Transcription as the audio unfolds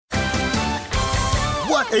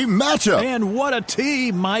What a matchup! And what a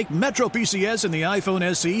team, Mike. Metro PCS and the iPhone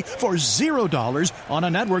SE for $0 on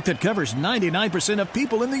a network that covers 99% of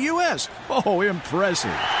people in the U.S. Oh,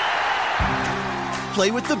 impressive.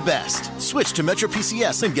 Play with the best. Switch to Metro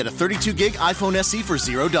PCS and get a 32-gig iPhone SE for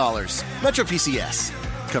 $0. Metro PCS.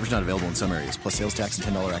 Coverage not available in some areas, plus sales tax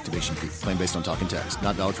and $10 activation fee. Claim based on talk and text.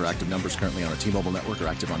 Not valid for active numbers currently on a T-Mobile network or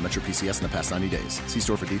active on Metro PCS in the past 90 days. See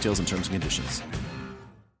store for details and terms and conditions.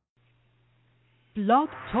 Blog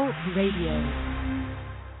Talk Radio.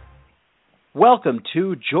 Welcome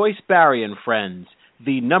to Joyce Barry and Friends,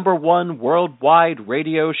 the #1 worldwide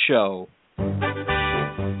radio show. The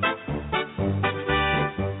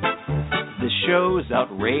show's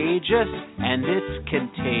outrageous and it's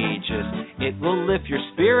contagious. It will lift your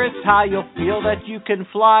spirits high, you'll feel that you can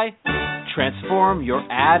fly. Transform your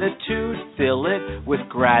attitude, fill it with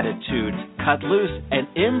gratitude. Cut loose and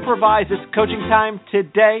improvise. It's coaching time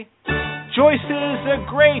today. Joyce is a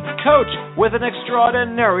great coach with an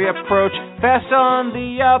extraordinary approach. Fast on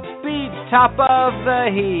the upbeat, top of the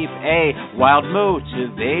heap. A wild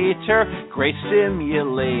motivator, great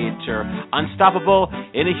stimulator. Unstoppable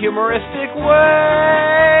in a humoristic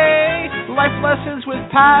way. Life lessons with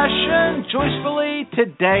passion, joyfully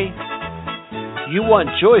today. You want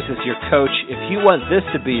Joyce as your coach if you want this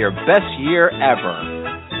to be your best year ever.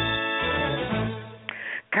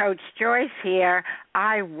 Coach Joyce here.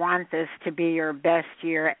 I want this to be your best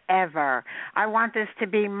year ever. I want this to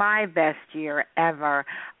be my best year ever.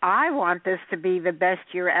 I want this to be the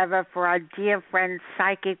best year ever for our dear friend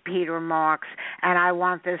Psychic Peter Marks, and I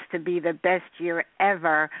want this to be the best year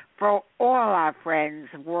ever for all our friends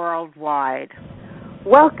worldwide.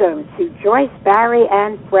 Welcome to Joyce Barry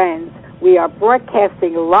and Friends. We are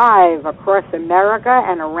broadcasting live across America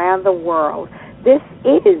and around the world. This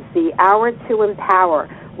is the Hour to Empower,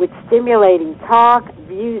 with stimulating talk,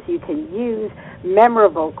 views you can use,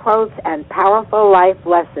 memorable quotes, and powerful life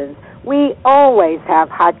lessons. We always have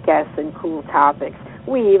hot guests and cool topics.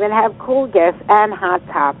 We even have cool guests and hot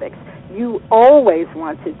topics. You always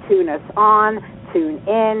want to tune us on, tune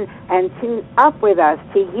in, and tune up with us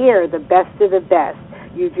to hear the best of the best.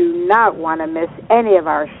 You do not want to miss any of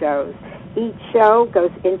our shows. Each show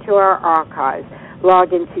goes into our archives.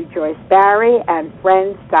 Log into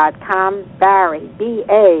JoyceBarryandFriends.com, Barry,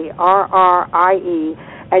 B-A-R-R-I-E,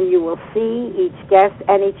 and you will see each guest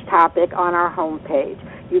and each topic on our homepage.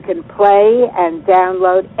 You can play and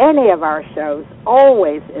download any of our shows,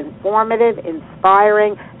 always informative,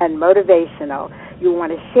 inspiring, and motivational. You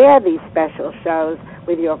want to share these special shows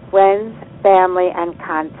with your friends, family, and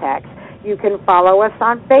contacts. You can follow us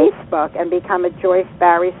on Facebook and become a Joyce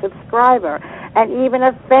Barry subscriber, and even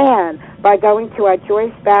a fan by going to our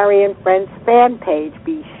Joyce Barry and Friends fan page.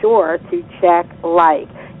 Be sure to check like.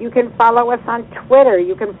 You can follow us on Twitter.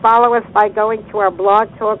 You can follow us by going to our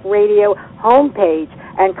Blog Talk Radio homepage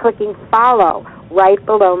and clicking follow right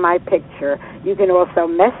below my picture. You can also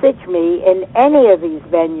message me in any of these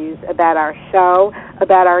venues about our show,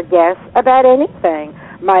 about our guests, about anything.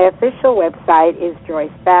 My official website is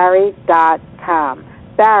joycebarry.com.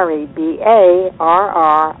 Barry, B-A-R-R-I-E.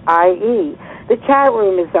 The chat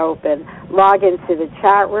room is open. Log into the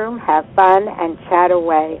chat room, have fun, and chat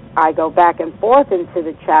away. I go back and forth into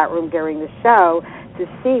the chat room during the show to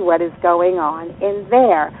see what is going on in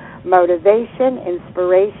there. Motivation,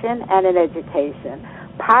 inspiration, and an education.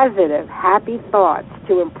 Positive, happy thoughts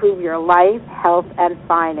to improve your life, health, and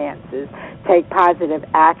finances. Take positive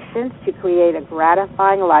actions to create a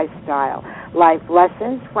gratifying lifestyle. Life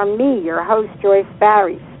lessons from me, your host, Joyce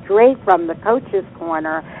Barry, straight from the Coach's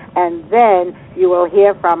Corner, and then you will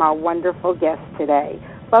hear from our wonderful guest today.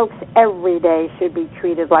 Folks, every day should be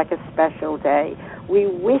treated like a special day. We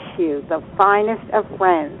wish you the finest of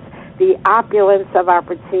friends, the opulence of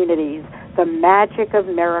opportunities, the magic of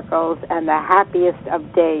miracles, and the happiest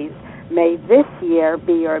of days. May this year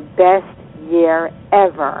be your best year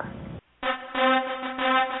ever.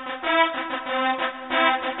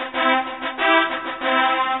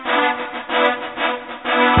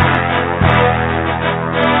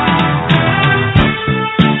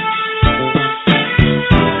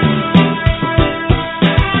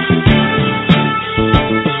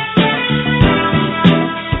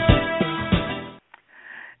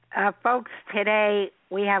 Folks, today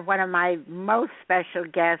we have one of my most special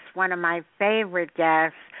guests, one of my favorite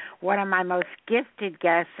guests, one of my most gifted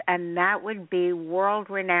guests, and that would be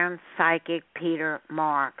world-renowned psychic Peter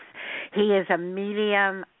Marks. He is a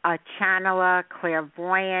medium, a channeler,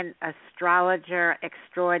 clairvoyant, astrologer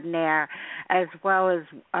extraordinaire, as well as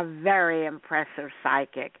a very impressive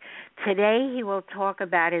psychic. Today he will talk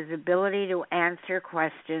about his ability to answer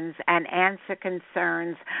questions and answer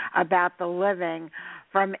concerns about the living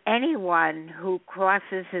from anyone who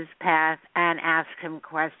crosses his path and asks him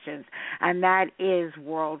questions, and that is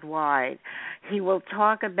worldwide. He will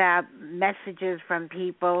talk about messages from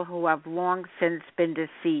people who have long since been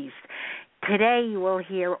deceased. Today you will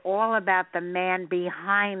hear all about the man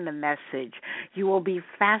behind the message. You will be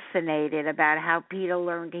fascinated about how Peter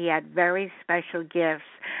learned he had very special gifts,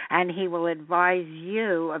 and he will advise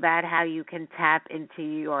you about how you can tap into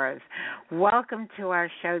yours. Welcome to our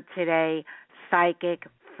show today, psychic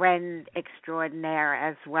friend extraordinaire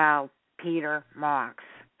as well, Peter Marks.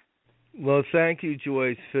 Well, thank you,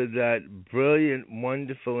 Joyce, for that brilliant,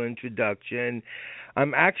 wonderful introduction.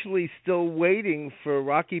 I'm actually still waiting for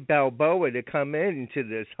Rocky Balboa to come into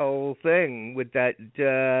this whole thing with that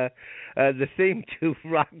the theme to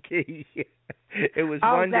Rocky. It was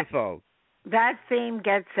wonderful. That theme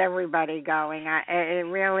gets everybody going.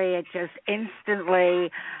 It just instantly,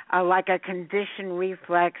 like a conditioned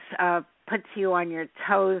reflex, puts you on your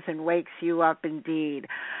toes and wakes you up indeed.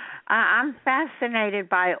 I'm fascinated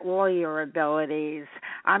by all your abilities.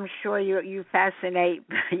 I'm sure you fascinate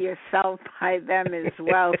yourself by them as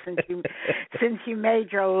well, since you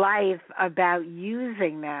made your life about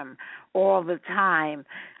using them all the time.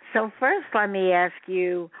 So first, let me ask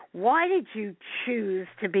you, why did you choose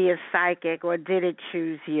to be a psychic, or did it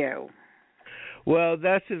choose you? Well,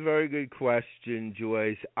 that's a very good question,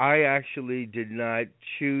 Joyce. I actually did not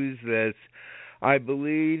choose this. I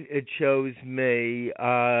believe it chose me.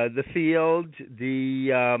 The field,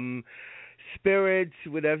 the spirits,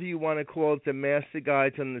 whatever you want to call it, the master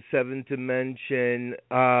guides on the seventh dimension.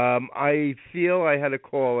 I feel I had a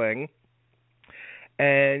calling.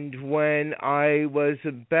 And when I was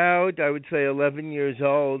about, I would say, 11 years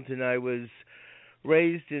old, and I was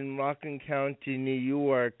raised in Rockland County, New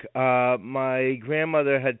York, my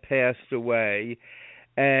grandmother had passed away.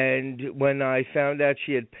 And when I found out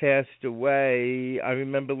she had passed away, I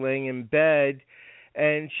remember laying in bed,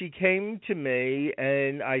 and she came to me,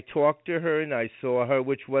 and I talked to her, and I saw her,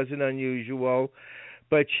 which wasn't unusual.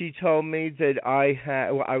 But she told me that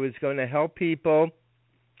I was going to help people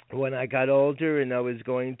when I got older, and I was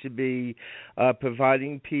going to be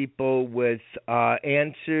providing people with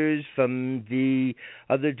answers from the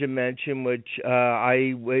other dimension, which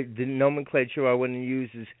the nomenclature I want to use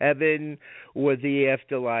is heaven or the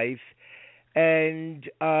afterlife. And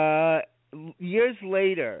years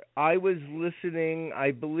later, I was listening,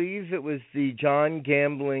 I believe it was the John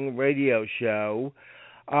Gambling radio show,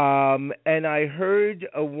 and I heard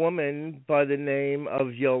a woman by the name of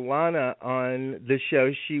Yolana on the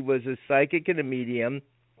show. She was a psychic and a medium.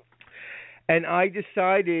 And I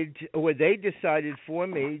decided, or they decided for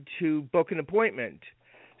me, to book an appointment.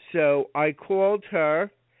 So I called her,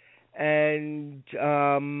 and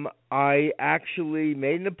I actually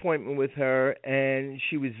made an appointment with her, and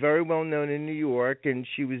she was very well known in New York, and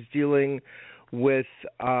she was dealing with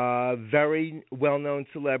very well-known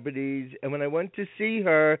celebrities. And when I went to see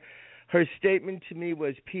her, her statement to me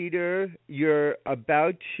was, Peter, you're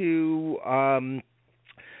about to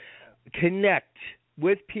connect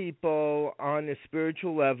with people on a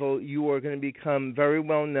spiritual level. You are going to become very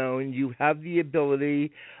well-known. You have the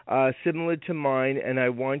ability similar to mine, and I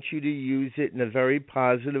want you to use it in a very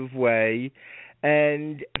positive way.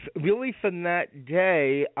 And really from that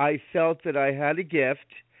day, I felt that I had a gift.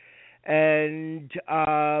 And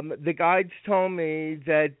the guides told me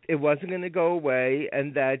that it wasn't going to go away,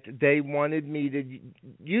 and that they wanted me to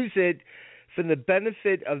use it for the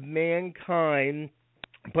benefit of mankind,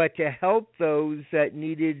 but to help those that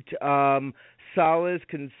needed solace,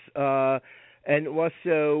 and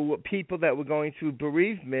also people that were going through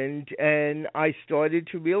bereavement. And I started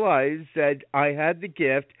to realize that I had the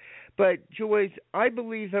gift. But, Joyce, I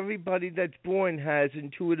believe everybody that's born has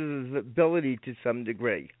intuitive ability to some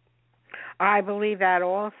degree. I believe that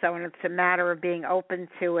also, and it's a matter of being open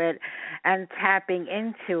to it and tapping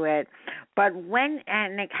into it. But when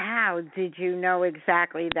and how did you know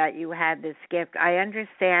exactly that you had this gift? I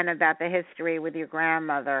understand about the history with your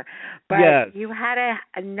grandmother, but yes, you had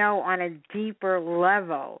to know on a deeper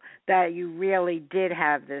level that you really did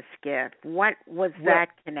have this gift. What was that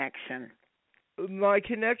connection? My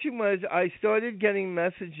connection was I started getting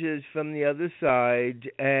messages from the other side,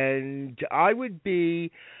 and I would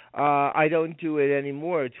be, I don't do it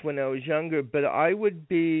anymore, it's when I was younger, but I would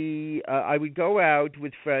go out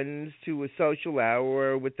with friends to a social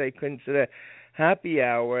hour, what they consider happy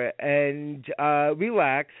hour, and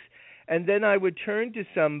relax. and then I would turn to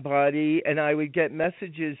somebody and I would get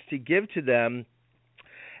messages to give to them,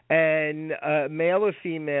 and male or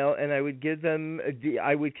female, and I would give them,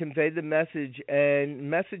 I would convey the messages,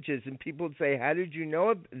 and people would say, "How did you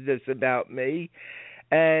know this about me?"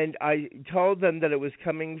 And I told them that it was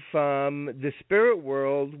coming from the spirit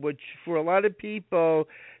world, which for a lot of people,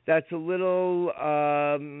 that's a little,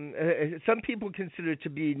 some people consider it to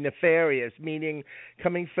be nefarious, meaning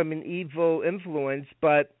coming from an evil influence,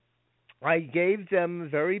 but I gave them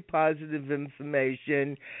very positive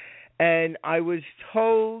information. And I was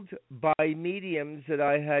told by mediums that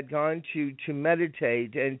I had gone to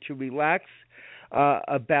meditate and to relax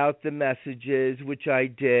about the messages, which I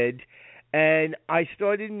did. And I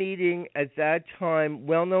started meeting at that time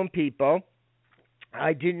well-known people.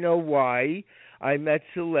 I didn't know why. I met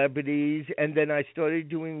celebrities, and then I started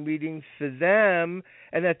doing readings for them.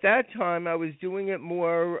 And at that time, I was doing it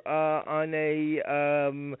more on a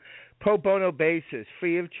pro bono basis,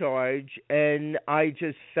 free of charge, and I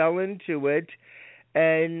just fell into it.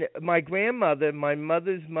 And my grandmother, my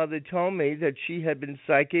mother's mother, told me that she had been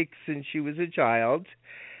psychic since she was a child,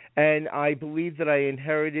 and I believe that I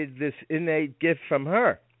inherited this innate gift from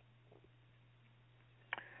her.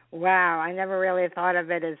 Wow, I never really thought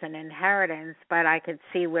of it as an inheritance, but I could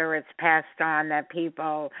see where it's passed on, that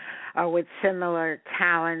people with similar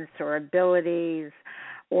talents or abilities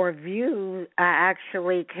or views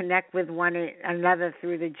actually connect with one another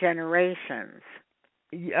through the generations.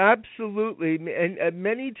 Absolutely. And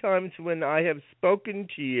many times when I have spoken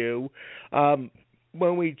to you,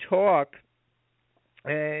 when we talk,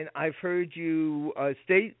 and I've heard you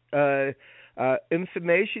state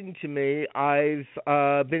information to me,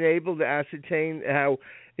 I've been able to ascertain how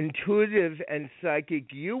intuitive and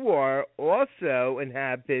psychic you are also, and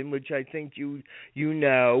have been, which I think you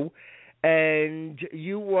know. And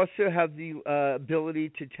you also have the ability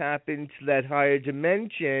to tap into that higher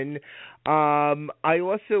dimension. I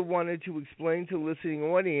also wanted to explain to the listening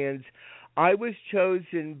audience, I was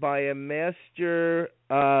chosen by a master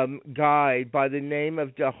guide by the name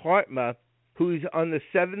of Dharma, who's on the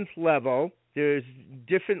 7th level. There's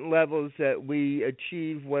different levels that we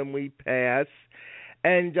achieve when we pass.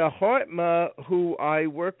 And Dharma, who I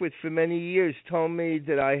worked with for many years, told me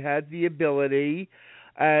that I had the ability,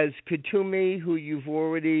 as Katumi, who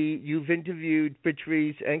you've interviewed,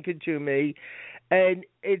 Patrice and Katumi, and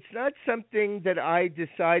it's not something that I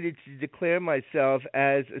decided to declare myself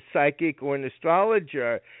as a psychic or an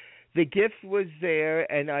astrologer. The gift was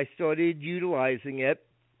there, and I started utilizing it.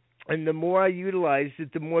 And the more I utilized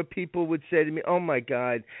it, the more people would say to me, "Oh my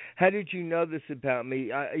God, how did you know this about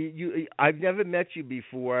me? I've never met you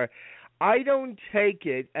before." I don't take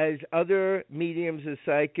it as other mediums or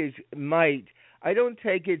psychics might. I don't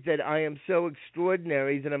take it that I am so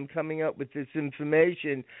extraordinary that I'm coming up with this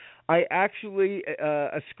information. I actually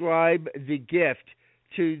ascribe the gift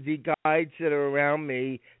to the guides that are around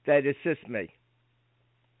me that assist me.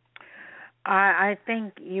 I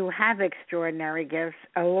think you have extraordinary gifts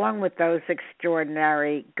along with those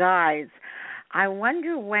extraordinary guides. I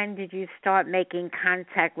wonder, when did you start making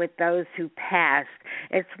contact with those who passed?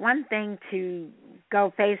 It's one thing to go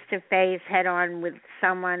face-to-face, head-on with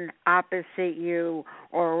someone opposite you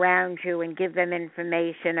or around you and give them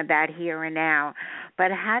information about here and now.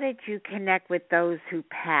 But how did you connect with those who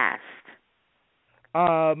passed?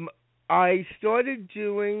 I started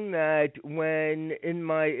doing that when, in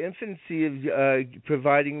my infancy of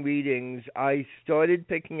providing readings, I started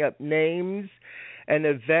picking up names and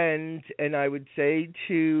events, and I would say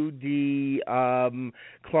to the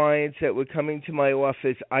clients that were coming to my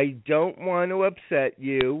office, I don't want to upset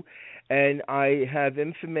you, and I have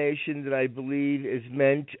information that I believe is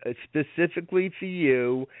meant specifically for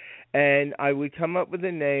you. And I would come up with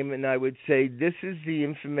a name, and I would say, this is the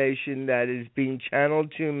information that is being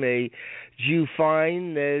channeled to me. Do you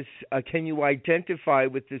find this? Can you identify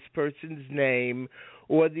with this person's name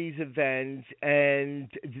or these events? And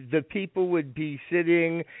the people would be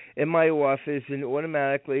sitting in my office and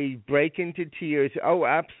automatically break into tears. Oh,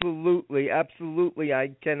 absolutely, absolutely,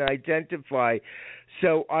 I can identify.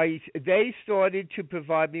 So they started to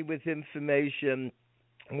provide me with information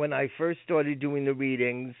when I first started doing the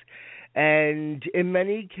readings, and in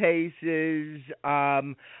many cases,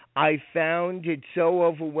 I found it so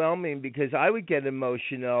overwhelming because I would get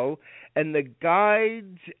emotional, and the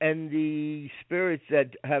guides and the spirits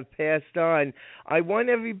that have passed on, I want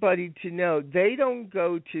everybody to know they don't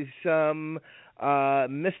go to some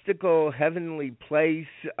mystical heavenly place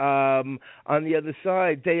on the other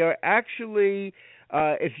side. They are actually...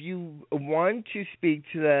 if you want to speak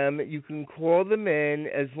to them, you can call them in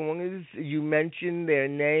as long as you mention their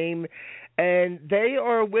name and they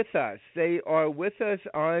are with us. They are with us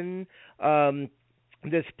on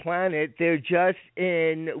this planet. They're just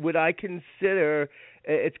in what I consider,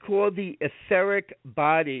 it's called the etheric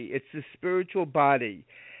body. It's the spiritual body.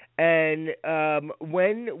 And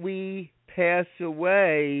when we pass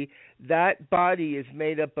away, that body is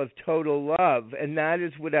made up of total love, and that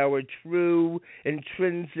is what our true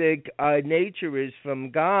intrinsic nature is from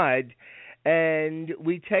God. And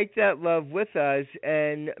we take that love with us,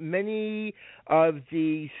 and many of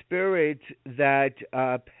the spirits that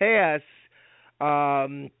pass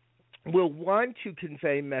will want to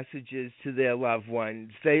convey messages to their loved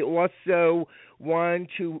ones. They also want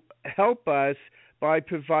to help us by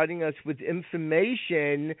providing us with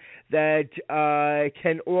information that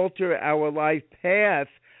can alter our life path.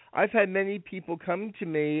 I've had many people come to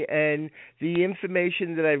me, and the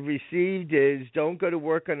information that I've received is don't go to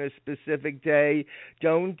work on a specific day,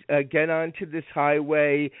 don't get onto this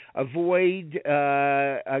highway, avoid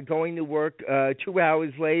going to work 2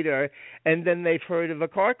 hours later, and then they've heard of a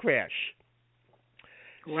car crash.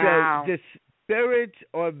 Wow. So the spirits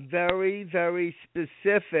are very, very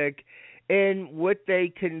specific in what they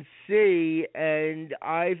can see, and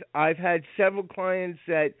I've had several clients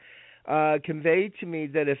that conveyed to me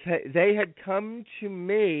that if they had come to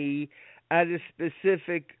me at a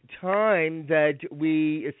specific time that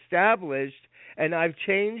we established, and I've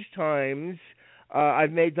changed times,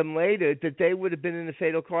 I've made them later, that they would have been in a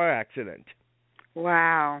fatal car accident.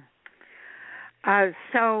 Wow.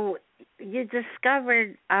 So you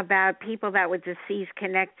discovered about people that were deceased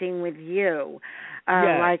connecting with you.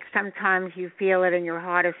 Yes. Like sometimes you feel it in your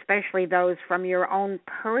heart, especially those from your own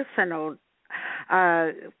personal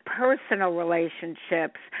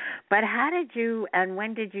relationships. But how did you and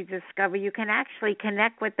when did you discover you can actually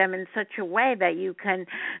connect with them in such a way that you can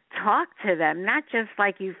talk to them, not just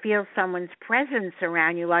like you feel someone's presence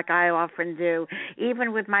around you like I often do,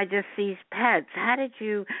 even with my deceased pets? How did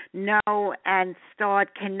you know and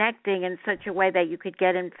start connecting in such a way that you could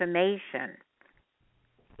get information?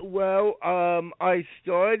 Well, I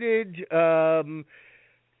started,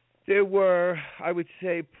 there were, I would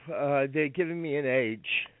say, they're giving me an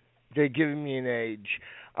age.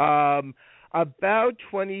 About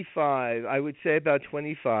 25, I would say about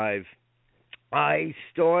 25, I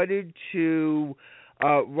started to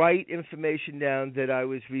write information down that I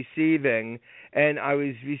was receiving, and I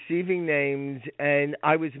was receiving names, and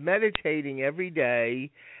I was meditating every day,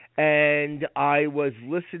 and I was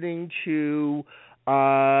listening to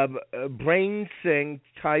brain sync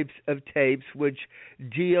types of tapes which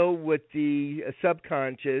deal with the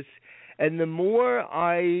subconscious, and the more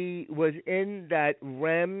I was in that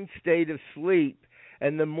REM state of sleep,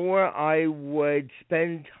 and the more I would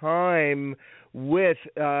spend time with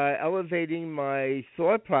elevating my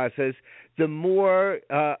thought process, the more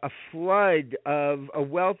a flood of a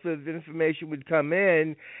wealth of information would come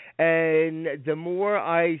in, and the more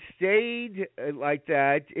I stayed like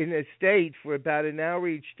that in a state for about an hour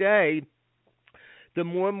each day, the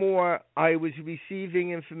more and more I was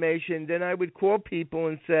receiving information. Then I would call people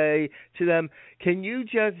and say to them, can you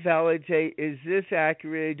just validate, is this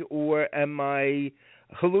accurate, or am I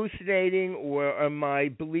hallucinating, or am I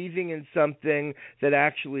believing in something that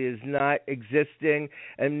actually is not existing?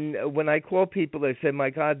 And when I call people, they say,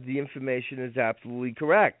 my God, the information is absolutely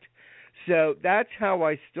correct. So that's how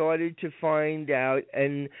I started to find out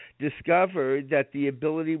and discover that the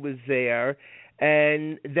ability was there.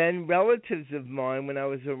 And then relatives of mine, when I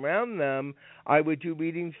was around them, I would do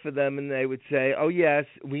readings for them, and they would say, oh, yes,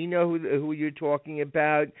 we know who you're talking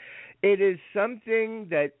about. It is something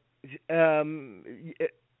that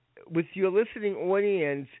with your listening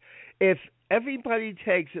audience, if everybody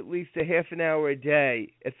takes at least a half an hour a day,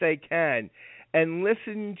 if they can, and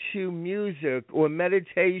listen to music or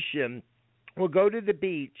meditation or go to the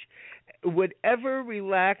beach, whatever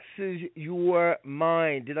relaxes your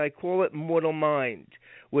mind, and I call it mortal mind,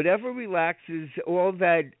 whatever relaxes all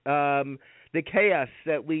that the chaos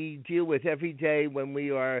that we deal with every day when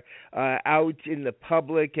we are out in the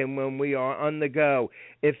public and when we are on the go.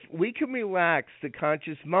 If we can relax the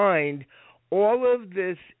conscious mind, all of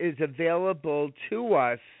this is available to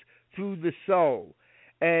us through the soul.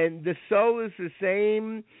 And the soul is the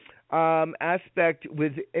same aspect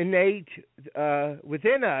with innate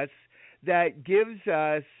within us that gives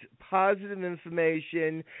us positive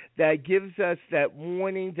information, that gives us that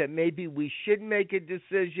warning that maybe we should make a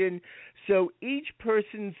decision. So each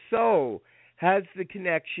person's soul has the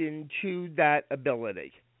connection to that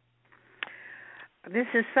ability. This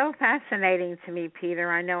is so fascinating to me,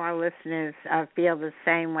 Peter. I know our listeners feel the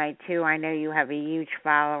same way, too. I know you have a huge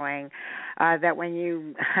following, that when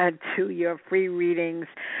you do your free readings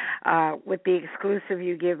with the exclusive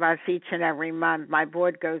you give us each and every month, my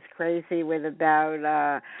board goes crazy with about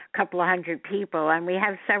a couple of hundred people, and we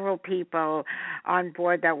have several people on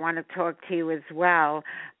board that want to talk to you as well.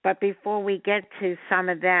 But before we get to some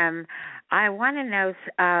of them, I want to know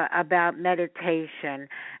about meditation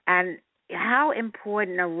and how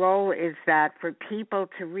important a role is that for people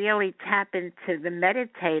to really tap into the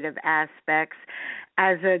meditative aspects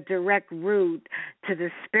as a direct route to the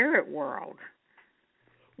spirit world?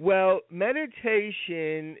 Well,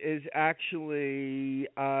 meditation is actually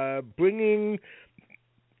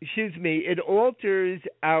it alters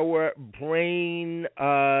our brain,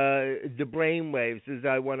 the brain waves, as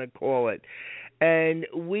I want to call it. And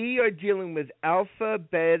we are dealing with alpha,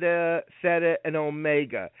 beta, theta, and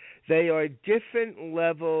omega. They are different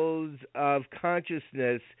levels of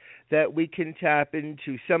consciousness that we can tap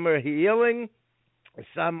into. Some are healing.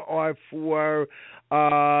 Some are for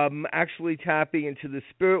actually tapping into the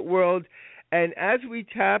spirit world. And as we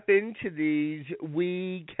tap into these,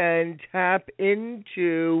 we can tap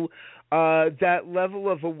into that level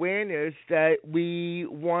of awareness that we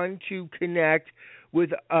want to connect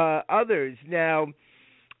with others. Now,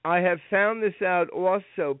 I have found this out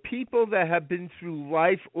also. People that have been through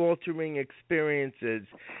life-altering experiences,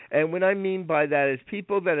 and what I mean by that is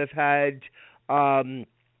people that have had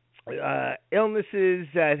illnesses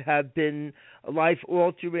that have been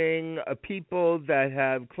life-altering, people that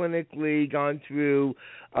have clinically gone through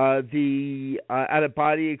the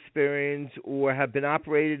out-of-body experience or have been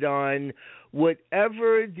operated on,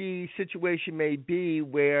 whatever the situation may be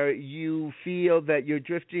where you feel that you're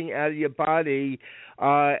drifting out of your body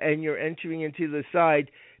and you're entering into the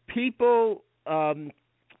side, people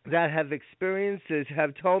that have experienced this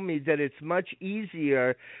have told me that it's much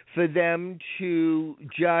easier for them to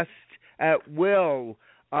just at will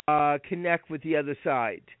connect with the other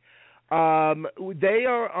side. They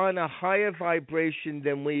are on a higher vibration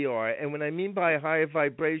than we are. And what I mean by a higher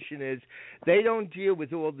vibration is they don't deal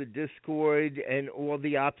with all the discord and all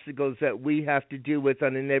the obstacles that we have to deal with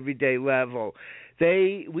on an everyday level.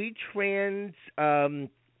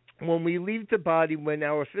 When we leave the body, when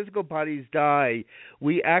our physical bodies die,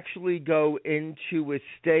 we actually go into a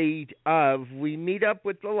state of, we meet up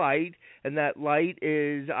with the light, and that light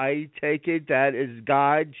is, I take it, that is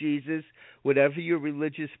God, Jesus, whatever your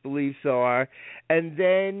religious beliefs are, and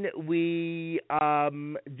then the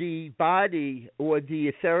body, or the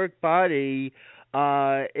etheric body,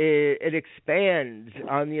 it expands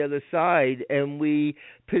on the other side, and we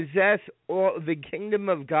possess all the kingdom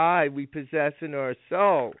of God we possess in our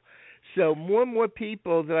soul. So more and more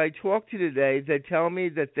people that I talk to today that tell me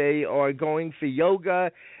that they are going for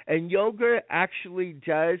yoga, and yoga actually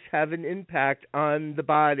does have an impact on the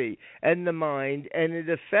body and the mind, and it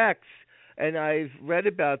affects, and I've read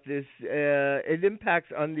about this, it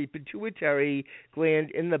impacts on the pituitary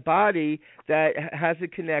gland in the body that has a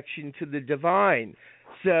connection to the divine.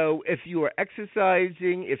 So if you are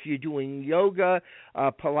exercising, if you're doing yoga,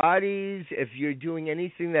 Pilates, if you're doing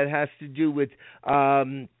anything that has to do with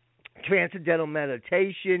transcendental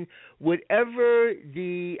meditation, whatever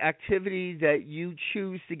the activity that you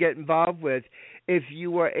choose to get involved with, if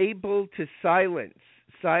you are able to silence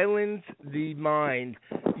the mind,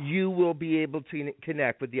 you will be able to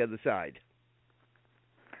connect with the other side.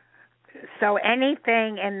 So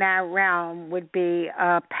anything in that realm would be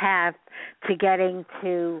a path to getting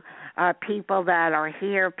to people that are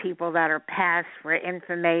here, people that are past, for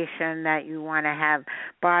information that you want to have,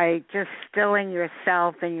 by just stilling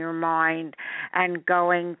yourself and your mind and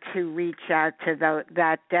going to reach out to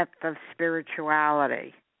that depth of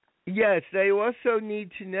spirituality. Yes, they also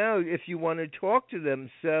need to know if you want to talk to them.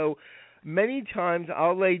 So many times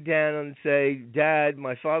I'll lay down and say, Dad,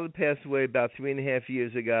 my father passed away about 3.5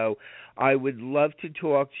 years ago. I would love to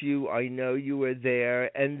talk to you. I know you were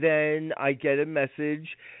there. And then I get a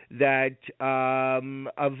message that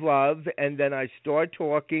of love, and then I start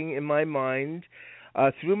talking in my mind,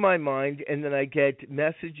 through my mind, and then I get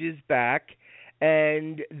messages back.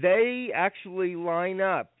 And they actually line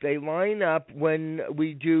up. They line up when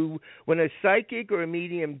a psychic or a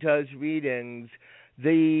medium does readings.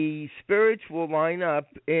 The spirits will line up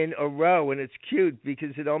in a row, and it's cute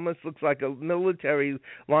because it almost looks like a military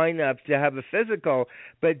lineup to have a physical,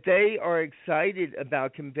 but they are excited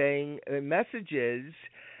about conveying messages,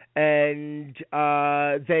 and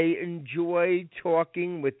they enjoy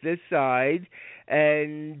talking with this side.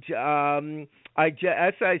 And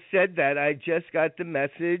as I said that, I just got the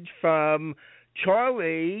message from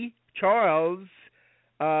Charles,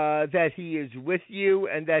 that he is with you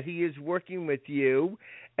and that he is working with you,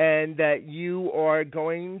 and that you are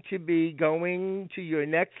going to be going to your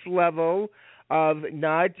next level of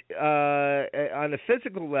not on a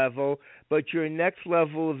physical level, but your next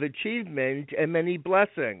level of achievement and many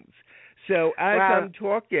blessings. So as I'm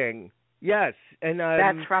talking, yes, and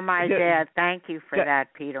that's from my dad. Thank you for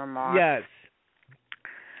that, Peter Marks.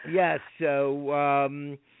 Yes.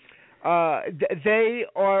 So they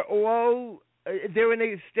are all. They're in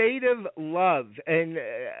a state of love, and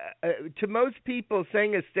to most people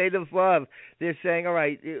saying a state of love, they're saying, all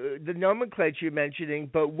right, the nomenclature you're mentioning,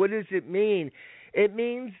 but what does it mean? It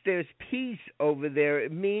means there's peace over there.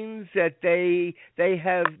 It means that they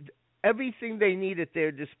have everything they need at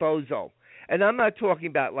their disposal. And I'm not talking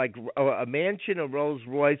about like a mansion, a Rolls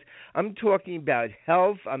Royce. I'm talking about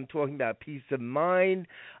health. I'm talking about peace of mind.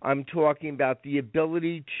 I'm talking about the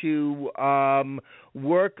ability to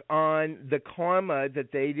work on the karma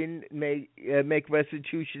that they didn't make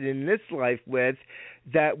restitution in this life with,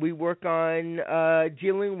 that we work on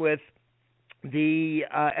dealing with the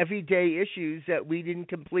everyday issues that we didn't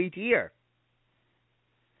complete here.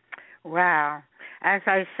 Wow. As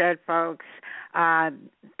I said, folks,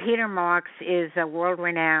 Peter Marks is a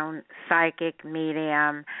world-renowned psychic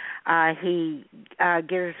medium. He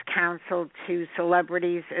gives counsel to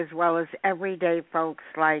celebrities as well as everyday folks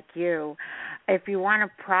like you. If you want a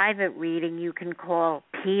private reading, you can call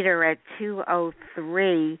Peter at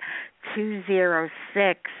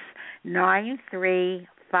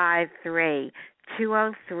 203-206-9353.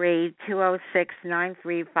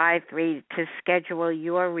 203-206-9353 to schedule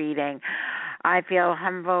your reading. I feel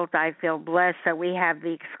humbled. I feel blessed that we have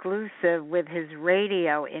the exclusive with his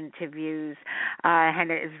radio interviews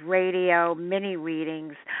and his radio mini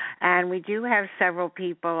readings. And we do have several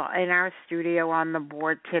people in our studio on the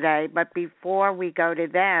board today. But before we go to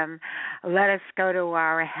them, let us go to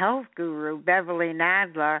our health guru, Beverly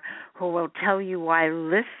Nadler, who will tell you why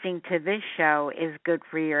listening to this show is good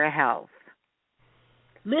for your health.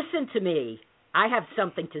 Listen to me. I have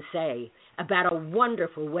something to say about a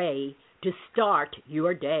wonderful way to start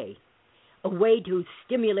your day, a way to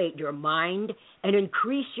stimulate your mind and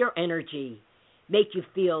increase your energy, make you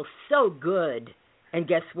feel so good. And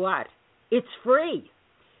guess what? It's free.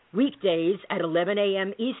 Weekdays at 11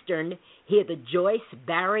 a.m. Eastern, hear the Joyce,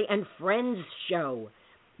 Barry, and Friends show.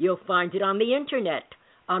 You'll find it on the Internet,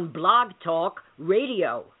 on Blog Talk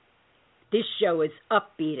Radio. This show is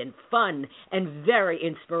upbeat and fun and very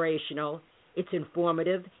inspirational. It's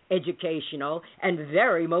informative, educational, and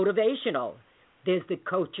very motivational. There's the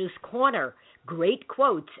Coach's Corner, great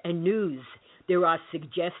quotes and news. There are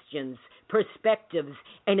suggestions, perspectives,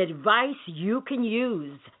 and advice you can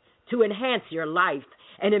use to enhance your life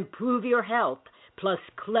and improve your health, plus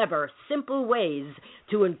clever, simple ways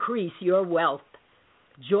to increase your wealth.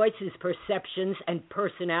 Joyce's perceptions and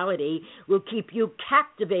personality will keep you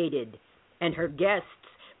captivated, and her guests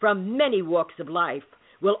from many walks of life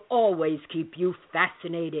will always keep you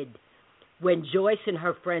fascinated. When Joyce and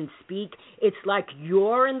her friends speak, it's like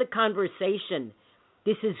you're in the conversation.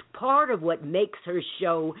 This is part of what makes her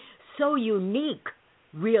show so unique,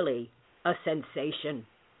 really a sensation.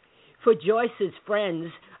 For Joyce's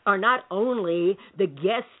friends are not only the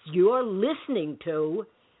guests you're listening to,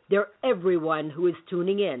 they're everyone who is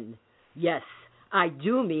tuning in. Yes, I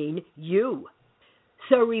do mean you.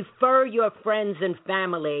 So refer your friends and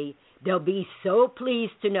family. They'll be so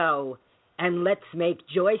pleased to know. And let's make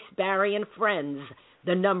Joyce, Barry, and Friends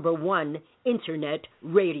the #1 Internet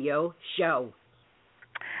radio show.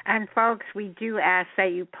 And, folks, we do ask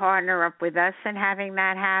that you partner up with us in having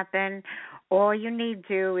that happen. All you need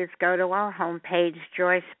to do is go to our homepage,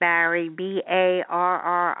 Joyce Barry,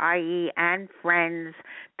 BARRIE, and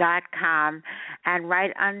Friends.com, and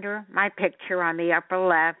right under my picture on the upper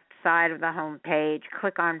left side of the homepage,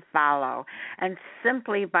 click on follow. And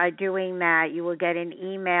simply by doing that, you will get an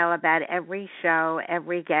email about every show,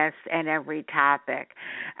 every guest, and every topic.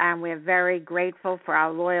 And we're very grateful for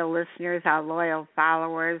our loyal listeners, our loyal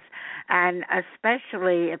followers, and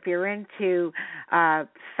especially if you're into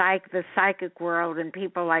the psychic world and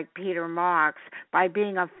people like Peter Marks, by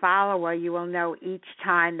being a follower, you will know each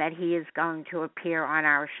time that he is going to appear on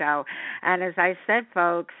our show. And as I said,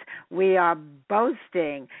 folks, we are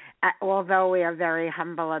boasting, although we are very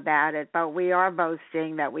humble about it, but we are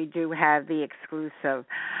boasting that we do have the exclusive.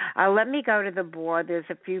 Let me go to the board. There's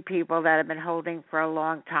a few people that have been holding for a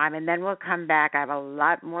long time, and then we'll come back. I have a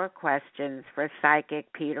lot more questions for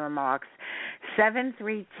Psychic Peter Marks.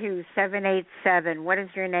 732-787. What is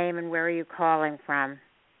your name and where are you calling from?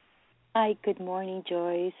 Hi, good morning,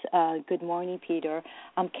 Joyce. Good morning, Peter.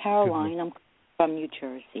 I'm Caroline. I'm from New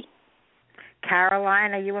Jersey.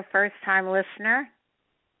 Caroline, are you a first-time listener?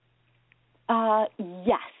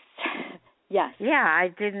 Yes. Yes. Yeah, I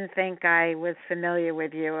didn't think I was familiar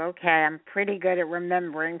with you. Okay, I'm pretty good at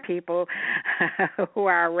remembering people who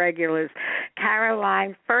are regulars.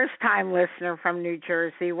 Caroline, first-time listener from New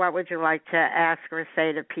Jersey, what would you like to ask or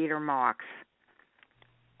say to Peter Marks?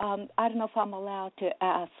 I don't know if I'm allowed to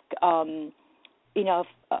ask, if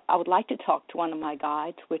I would like to talk to one of my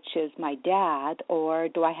guides, which is my dad, or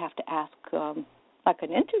do I have to ask like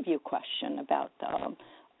an interview question about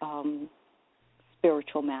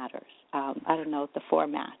spiritual matters? I don't know the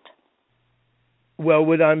format. Well,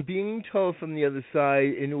 what I'm being told from the other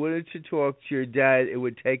side, in order to talk to your dad, it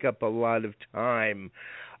would take up a lot of time.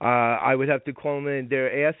 I would have to call him in.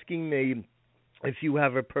 They're asking me if you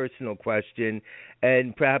have a personal question,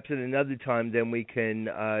 and perhaps at another time, then we can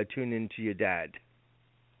tune into your dad.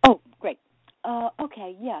 Oh, great.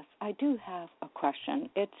 Okay, yes, I do have a question.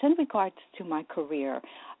 It's in regards to my career.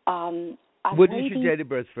 What is your date of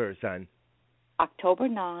birth first, hon? October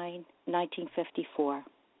 9, 1954.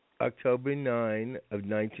 October 9 of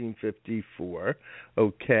 1954.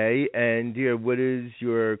 Okay, and dear, what is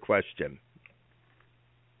your question?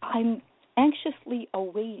 I'm anxiously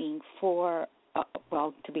awaiting for,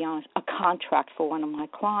 to be honest, a contract for one of my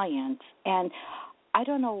clients, and I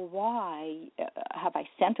don't know why. Have I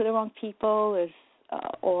sent to the wrong people,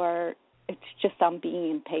 or it's just I'm being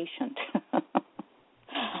impatient?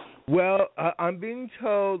 Well, I'm being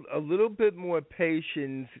told a little bit more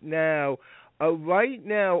patience now. Right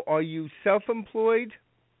now, are you self-employed?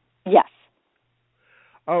 Yes.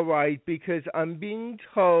 All right, because I'm being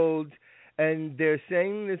told, and they're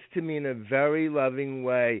saying this to me in a very loving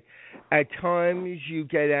way, at times you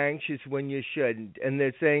get anxious when you shouldn't. And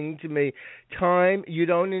they're saying to me, you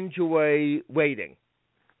don't enjoy waiting.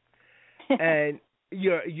 And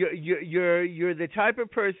you're the type of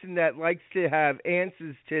person that likes to have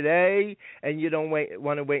answers today, and you don't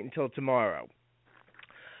want to wait until tomorrow.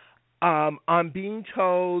 I'm being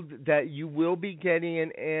told that you will be getting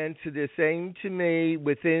an answer. They're saying to me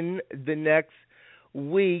within the next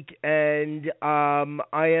week, and I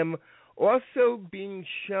am also being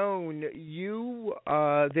shown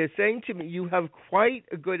they're saying to me you have quite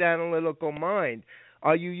a good analytical mind.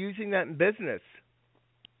 Are you using that in business?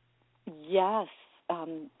 Yes.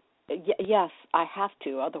 Yes, I have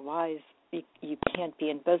to. Otherwise, you can't be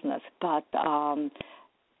in business. But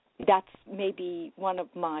that's maybe one of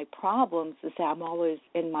my problems is that I'm always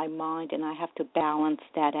in my mind, and I have to balance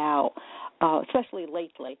that out, especially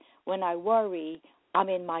lately. When I worry, I'm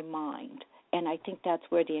in my mind, and I think that's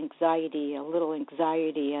where a little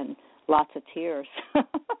anxiety and lots of tears.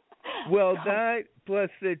 Well, that, plus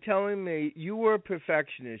they're telling me you are a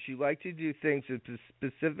perfectionist. You like to do things a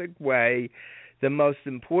specific way. The most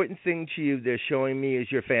important thing to you, they're showing me,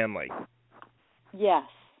 is your family. Yes.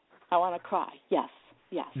 I want to cry. Yes.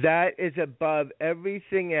 Yes. That is above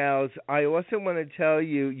everything else. I also want to tell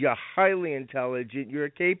you, you're highly intelligent. You're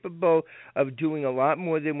capable of doing a lot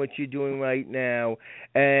more than what you're doing right now.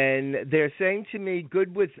 And they're saying to me,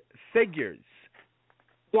 good with figures.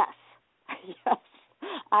 Yes. Yes.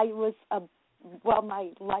 I was, my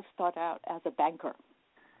life started out as a banker.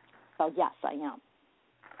 So, yes, I am.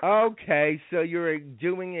 Okay, so you're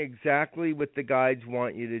doing exactly what the guides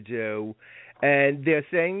want you to do. And they're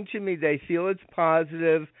saying to me they feel it's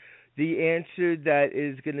positive, the answer that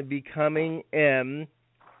is going to be coming in.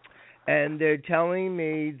 And they're telling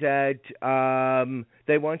me that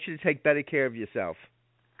they want you to take better care of yourself.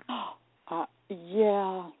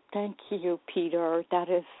 Yeah, thank you, Peter. That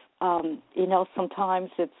is, sometimes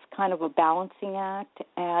it's kind of a balancing act.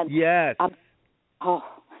 And yes.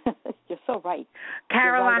 You're so right.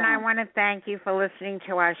 Caroline, I want to thank you for listening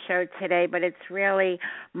to our show today, but it's really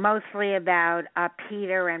mostly about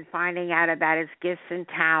Peter and finding out about his gifts and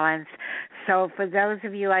talents. So for those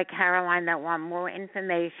of you like Caroline that want more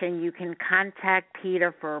information, you can contact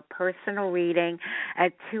Peter for a personal reading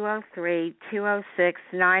at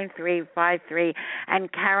 203-206-9353.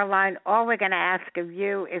 And Caroline, all we're going to ask of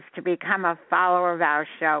you is to become a follower of our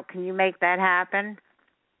show. Can you make that happen?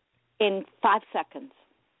 In 5 seconds.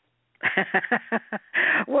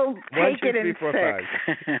 We'll take it in 6.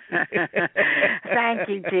 Thank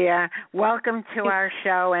you, dear. Welcome to our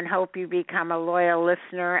show, and hope you become a loyal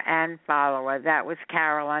listener and follower. That was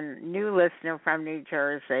Carolyn, new listener from New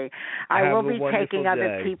Jersey. I will be taking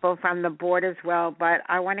other people from the board as well, but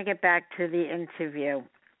I want to get back to the interview.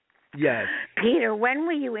 Yes. Peter, when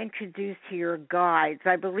were you introduced to your guides?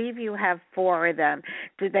 I believe you have 4 of them.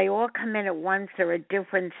 Did they all come in at once or at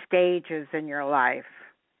different stages in your life?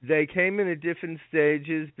 They came in at different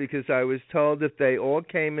stages because I was told if they all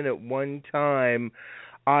came in at one time,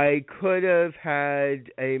 I could have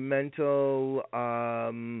had a mental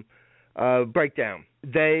breakdown.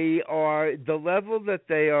 They are, the level that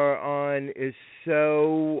they are on is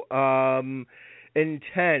so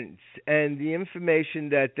intense, and the information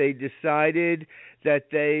that they decided that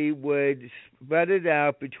they would spread it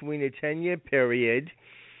out between a 10-year period,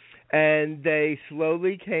 and they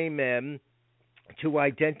slowly came in to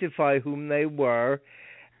identify whom they were.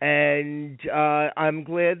 And I'm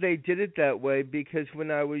glad they did it that way, because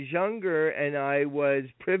when I was younger and I was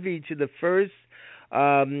privy to the first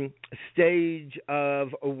stage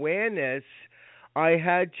of awareness, I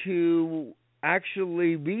had to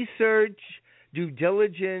actually research, due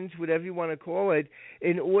diligence, whatever you want to call it,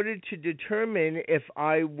 in order to determine if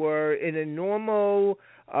I were in a normal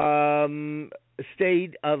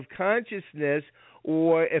state of consciousness,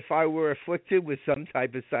 or if I were afflicted with some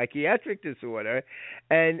type of psychiatric disorder.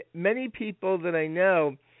 And many people that I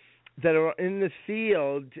know that are in the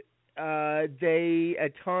field, they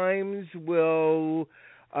at times will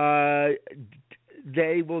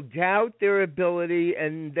doubt their ability,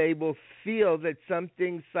 and they will feel that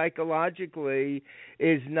something psychologically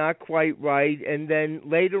is not quite right. And then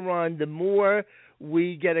later on, the more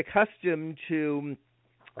we get accustomed to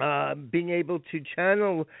being able to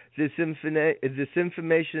channel this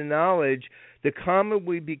information and knowledge, the calmer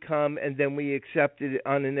we become, and then we accept it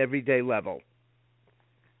on an everyday level.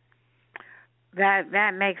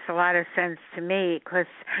 That makes a lot of sense to me, because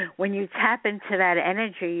when you tap into that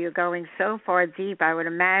energy, you're going so far deep. I would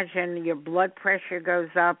imagine your blood pressure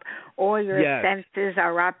goes up, all your senses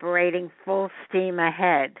are operating full steam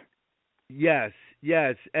ahead. Yes,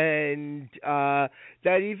 and that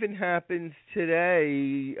even happens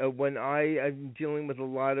today when I am dealing with a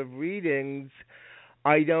lot of readings.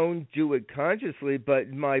 I don't do it consciously, but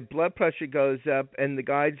my blood pressure goes up, and the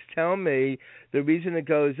guides tell me the reason it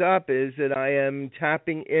goes up is that I am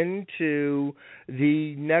tapping into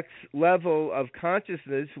the next level of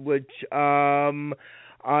consciousness, which I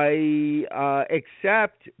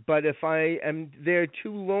accept, but if I am there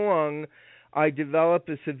too long, I develop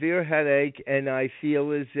a severe headache, and I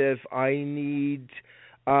feel as if I need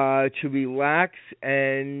to relax,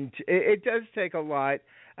 and it does take a lot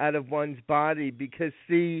out of one's body, because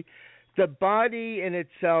the body in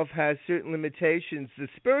itself has certain limitations. The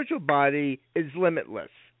spiritual body is limitless.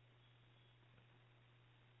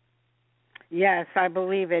 Yes, I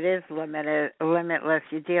believe it is limitless.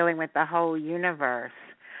 You're dealing with the whole universe.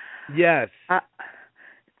 Yes.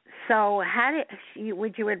 So how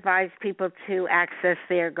would you advise people to access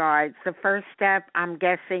their guides? The first step, I'm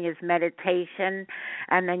guessing, is meditation,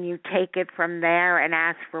 and then you take it from there and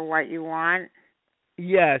ask for what you want?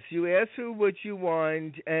 Yes, you ask for what you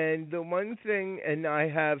want, and the one thing, and I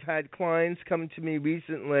have had clients come to me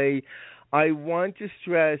recently, I want to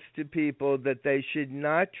stress to people that they should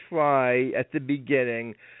not try at the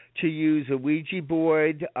beginning to use a Ouija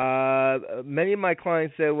board. Many of my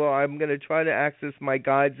clients say, well, I'm going to try to access my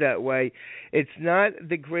guides that way. It's not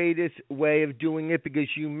the greatest way of doing it, because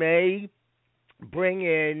you may bring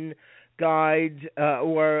in guides,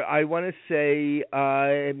 or I want to say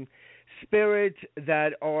spirits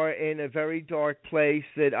that are in a very dark place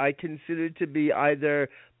that I consider to be either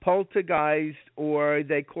poltergeist, or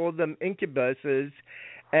they call them incubuses,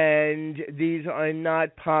 and these are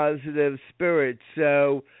not positive spirits.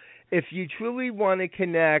 So if you truly want to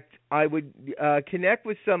connect, I would connect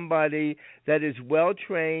with somebody that is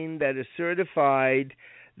well-trained, that is certified,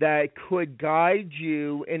 that could guide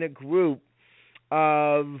you in a group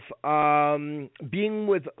of being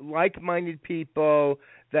with like-minded people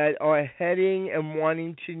that are heading and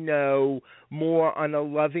wanting to know more on a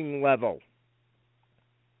loving level.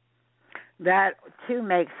 That, too,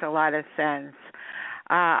 makes a lot of sense.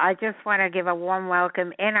 I just want to give a warm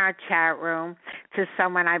welcome in our chat room to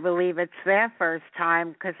someone, I believe it's their first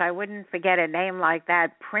time, because I wouldn't forget a name like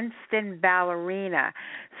that, Princeton Ballerina.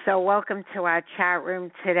 So welcome to our chat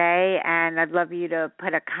room today, and I'd love you to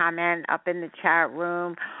put a comment up in the chat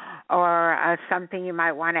room, or something you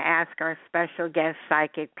might want to ask our special guest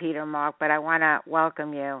psychic, Peter Mark, but I want to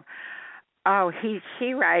welcome you. Oh,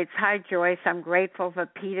 she writes, hi, Joyce. I'm grateful for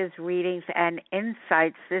Peter's readings and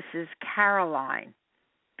insights. This is Caroline.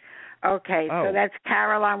 Okay, so that's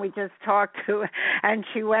Caroline we just talked to, and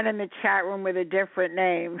she went in the chat room with a different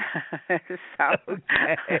name.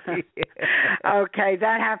 Okay,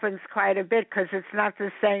 that happens quite a bit, because it's not the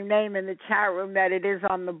same name in the chat room that it is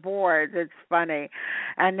on the board. It's funny.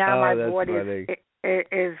 And now my board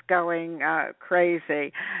is going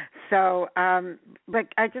crazy. So, but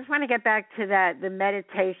I just want to get back to the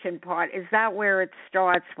meditation part. Is that where it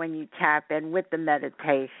starts when you tap in with the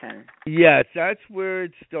meditation? Yes, that's where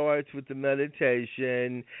it starts with the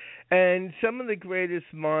meditation. And some of the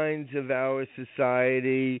greatest minds of our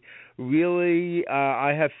society really,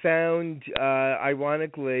 I have found,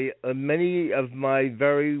 ironically, many of my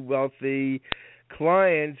very wealthy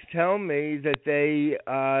clients tell me that they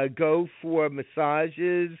go for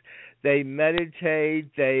massages, they meditate,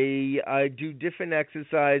 they do different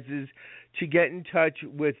exercises to get in touch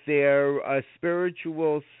with their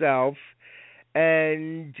spiritual self.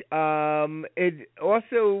 And it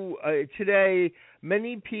also, today,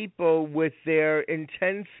 many people with their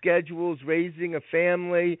intense schedules, raising a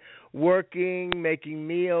family, working, making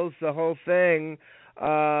meals, the whole thing,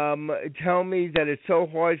 tell me that it's so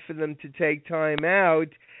hard for them to take time out.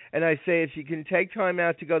 And I say, if you can take time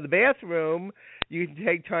out to go to the bathroom, you can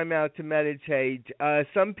take time out to meditate.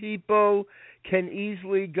 Some people can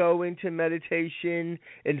easily go into meditation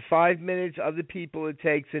in 5 minutes. Other people, it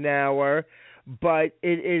takes an hour. But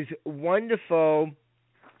it is wonderful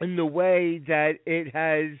in the way that it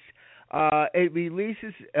has, it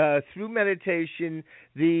releases through meditation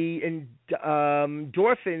the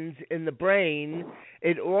endorphins in the brain.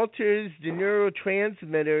 It alters the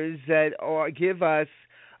neurotransmitters that give us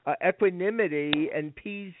equanimity and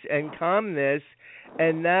peace and calmness,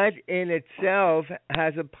 and that in itself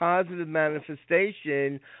has a positive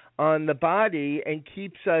manifestation on the body and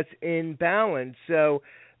keeps us in balance. So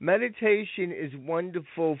meditation is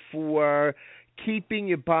wonderful for keeping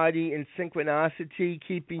your body in synchronicity,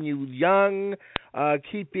 keeping you young,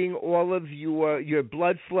 keeping all of your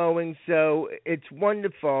blood flowing. So it's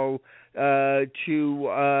wonderful to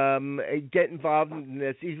get involved in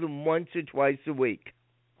this even once or twice a week.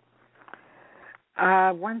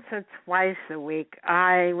 Once or twice a week.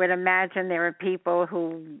 I would imagine there are people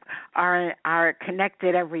who are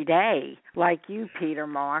connected every day, like you, Peter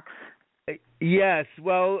Marks. Yes.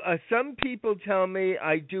 Well, some people tell me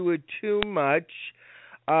I do it too much,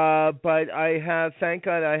 but thank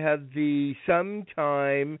God I have some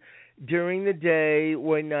time during the day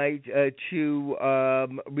or night to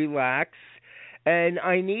relax. And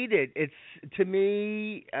I need it. It's, to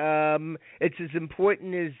me, it's as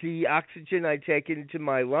important as the oxygen I take into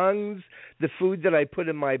my lungs, the food that I put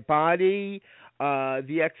in my body,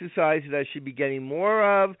 the exercise that I should be getting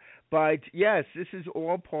more of. But, yes, this is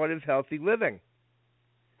all part of healthy living.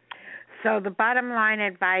 So the bottom line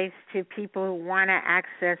advice to people who want to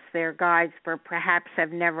access their guides but perhaps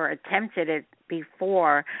have never attempted it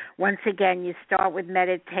before, once again, you start with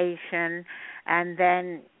meditation and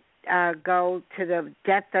then go to the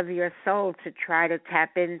depth of your soul to try to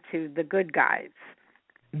tap into the good guides.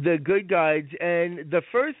 The good guides. And the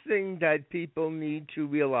first thing that people need to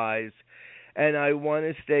realize, and I want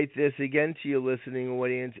to state this again to your listening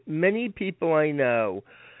audience, many people I know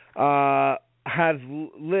have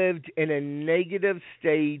lived in a negative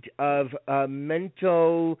state of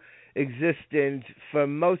mental existence for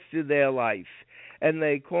most of their life. And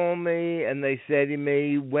they call me and they say to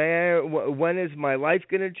me, when is my life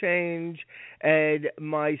going to change? And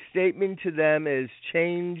my statement to them is,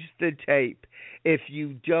 change the tape. If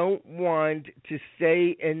you don't want to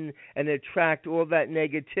stay in and attract all that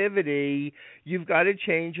negativity, you've got to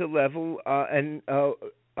change your level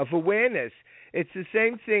of awareness. It's the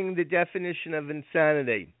same thing, the definition of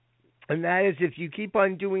insanity. And that is, if you keep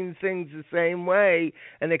on doing things the same way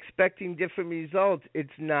and expecting different results, it's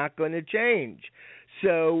not going to change.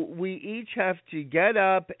 So we each have to get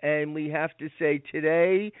up and we have to say,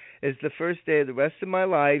 today is the first day of the rest of my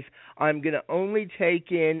life. I'm going to only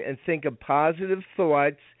take in and think of positive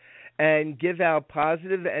thoughts and give out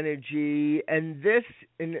positive energy. And this,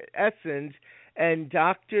 in essence, and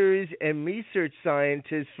doctors and research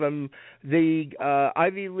scientists from the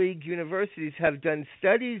Ivy League universities have done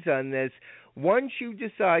studies on this. Once you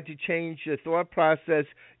decide to change your thought process,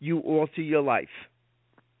 you alter your life.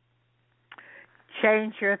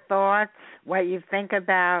 Change your thoughts. What you think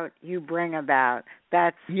about, you bring about.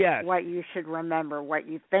 That's what you should remember. What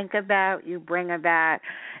you think about, you bring about.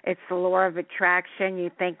 It's the law of attraction. You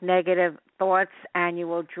think negative thoughts and you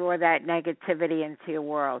will draw that negativity into your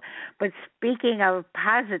world. But speaking of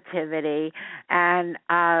positivity and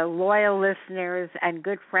loyal listeners and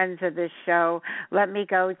good friends of this show, let me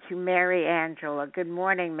go to Mary Angela. Good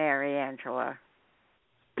morning, Mary Angela.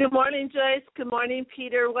 Good morning, Joyce. Good morning,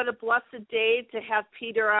 Peter. What a blessed day to have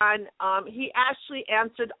Peter on. He actually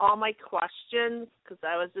answered all my questions because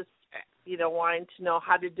I was just, wanting to know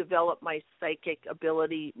how to develop my psychic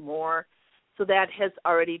ability more. So that has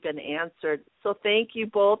already been answered. So thank you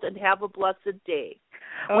both and have a blessed day.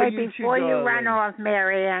 Wait, before you run off,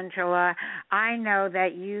 Mary Angela, I know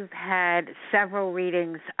that you've had several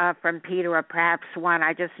readings from Peter, or perhaps one.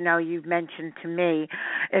 I just know you've mentioned to me.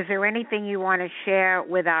 Is there anything you want to share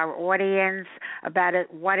with our audience about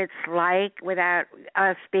it, what it's like, without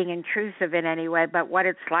us being intrusive in any way, but what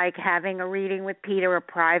it's like having a reading with Peter, a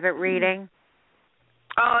private reading?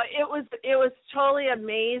 It was totally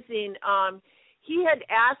amazing. He had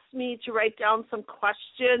asked me to write down some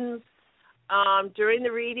questions during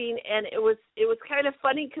the reading, and it was kind of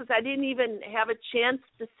funny because I didn't even have a chance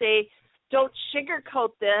to say, "Don't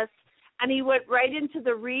sugarcoat this," and he went right into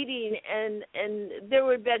the reading, and there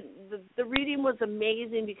would been the reading was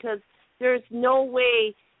amazing because there's no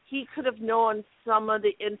way he could have known some of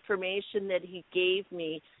the information that he gave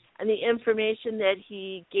me, and the information that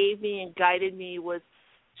he gave me and guided me was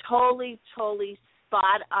totally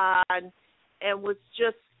spot on and was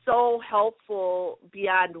just so helpful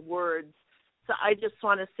beyond words. So I just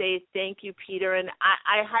want to say thank you, Peter, and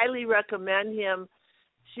I highly recommend him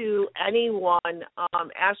to anyone.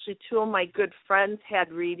 Actually, two of my good friends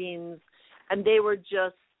had readings, and they were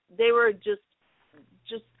just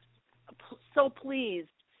so pleased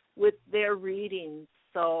with their readings.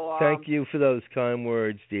 So thank you for those kind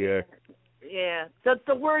words, dear. Yeah,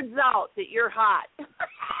 the word's out that you're hot.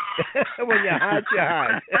 When you're hot, you're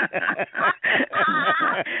hot.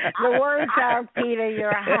 The word's out, Peter,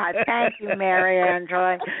 you're hot. Thank you, Mary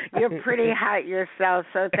Angela. You're pretty hot yourself,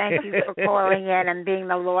 so thank you for calling in and being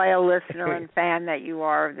the loyal listener and fan that you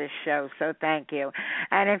are of this show, so thank you.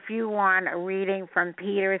 And if you want a reading from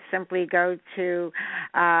Peter, simply go to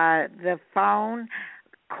the phone,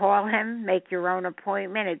 call him, make your own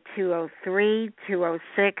appointment at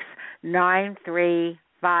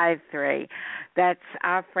 203-206-9353. That's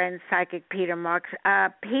our friend Psychic Peter Marks.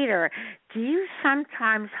 Peter, do you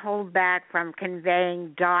sometimes hold back from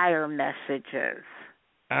conveying dire messages?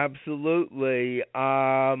 Absolutely.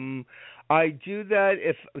 I do that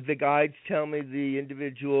if the guides tell me the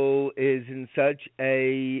individual is in such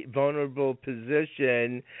a vulnerable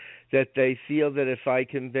position that they feel that if I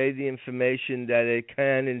convey the information that it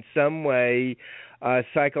can in some way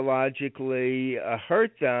psychologically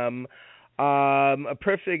hurt them. A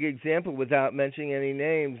perfect example, without mentioning any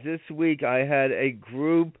names, this week I had a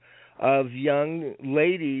group of young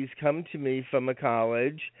ladies come to me from a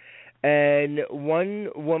college, and one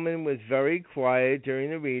woman was very quiet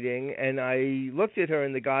during the reading, and I looked at her,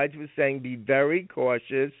 and the guides were saying, be very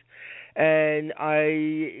cautious. And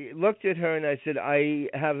I looked at her and I said, I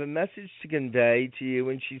have a message to convey to you.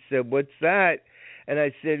 And she said, what's that? And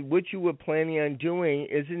I said, what you were planning on doing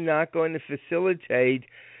is not going to facilitate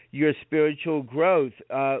your spiritual growth.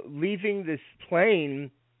 Leaving this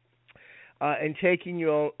plane and taking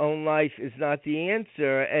your own life is not the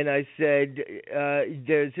answer. And I said,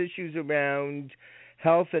 there's issues around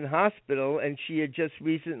health and hospital, and she had just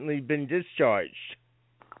recently been discharged.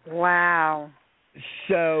 Wow.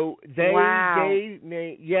 So they gave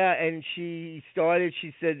me, and she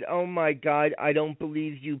said, oh my God, I don't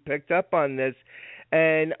believe you picked up on this.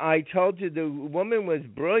 And I told her the woman was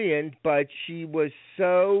brilliant, but she was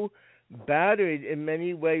so battered in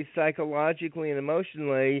many ways psychologically and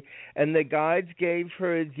emotionally, and the guides gave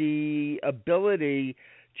her the ability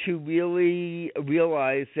to really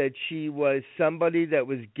realize that she was somebody that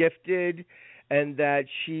was gifted and that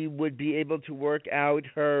she would be able to work out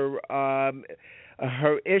her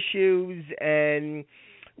issues. And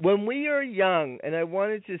when we are young, and I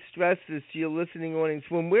wanted to stress this to your listening audience,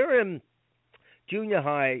 when we're in junior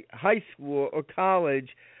high, high school, or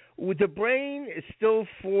college, the brain is still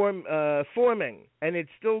forming, and it's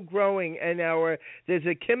still growing, and there's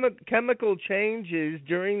a chemical changes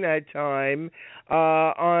during that time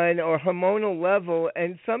on our hormonal level,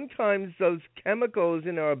 and sometimes those chemicals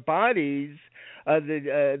in our bodies,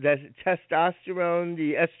 the testosterone,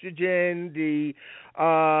 the estrogen, the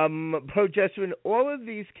progesterone, all of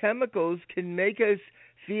these chemicals can make us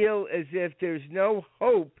feel as if there's no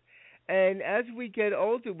hope. And as we get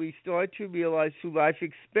older, we start to realize through life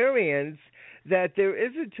experience that there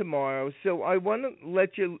is a tomorrow. So I want to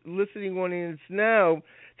let your listening audience know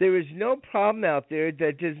there is no problem out there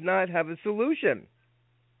that does not have a solution.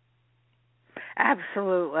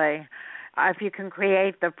 Absolutely. If you can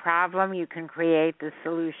create the problem, you can create the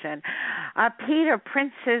solution. Peter,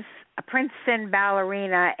 Princeton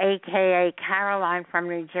ballerina, a.k.a. Caroline from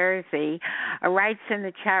New Jersey, writes in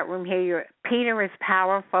the chat room here, Peter is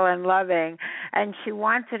powerful and loving, and she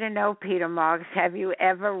wanted to know, Peter Marks, have you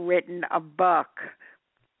ever written a book?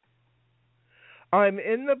 I'm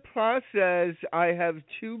in the process. I have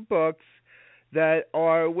 2 books that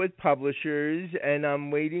are with publishers, and I'm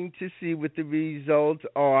waiting to see what the results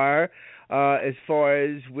are as far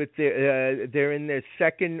as with they're in their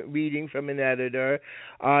second reading from an editor.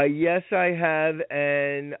 Yes, I have,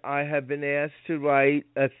 and I have been asked to write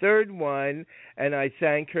a third one, and I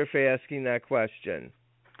thank her for asking that question.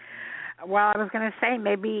 Well, I was going to say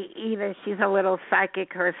maybe either she's a little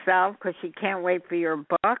psychic herself because she can't wait for your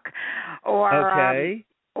book,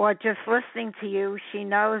 or just listening to you, she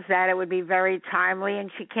knows that it would be very timely and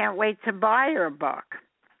she can't wait to buy your book.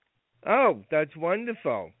 Oh, that's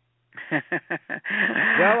wonderful.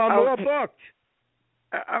 Well, I'm all booked.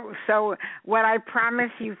 So what I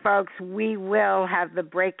promise you folks, we will have the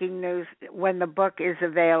breaking news when the book is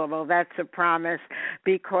available. That's a promise,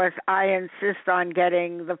 because I insist on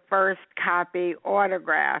getting the first copy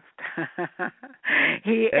autographed.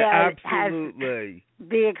 He Absolutely. has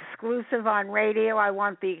the exclusive on radio. I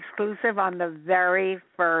want the exclusive on the very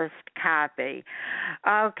first copy.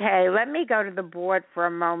 Okay, let me go to the board for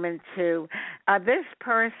a moment, too. This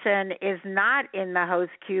person is not in the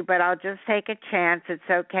host queue, but I'll just take a chance. It's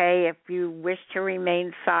okay if you wish to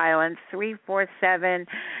remain silent.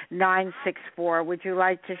 347-964. Would you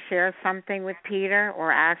like to share something with Peter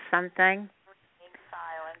or ask something?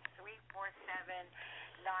 Silent.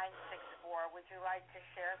 347-964. Would you like to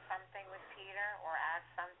share something with Peter or ask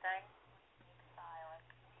something? Silent.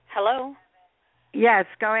 Hello? Yes,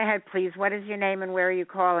 go ahead, please. What is your name and where are you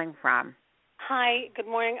calling from? Hi, good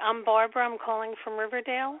morning. I'm Barbara. I'm calling from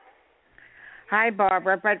Riverdale. Hi,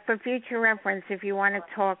 Barbara. But for future reference, if you want to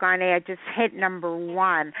talk on air, just hit number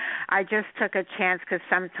 1. I just took a chance because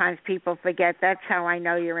sometimes people forget. That's how I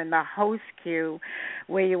know you're in the host queue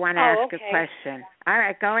where you want to ask a question. All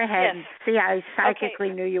right, go ahead. Yes. See, I psychically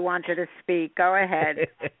knew you wanted to speak. Go ahead.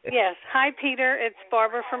 Yes. Hi, Peter. It's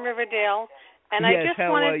Barbara from Riverdale. And yes, I just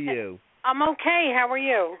how wanted are you? I'm okay. How are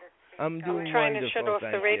you? I'm doing trying wonderful, to shut off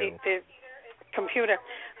thank the you. computer.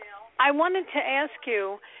 I wanted to ask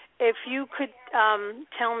you if you could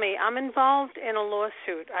tell me. I'm involved in a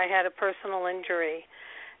lawsuit. I had a personal injury,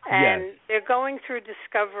 and they're going through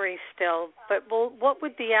discovery still. But what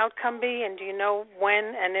would the outcome be, and do you know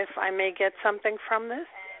when and if I may get something from this?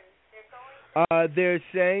 They're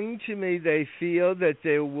saying to me they feel that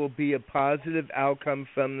there will be a positive outcome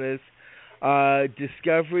from this.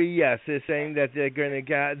 Discovery, yes, they're saying that they're going to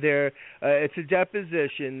get it's a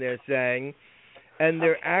deposition, they're saying, and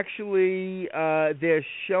they're actually they're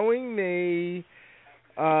showing me.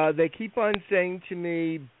 They keep on saying to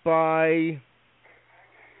me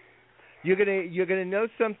you're gonna know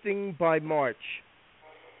something by March.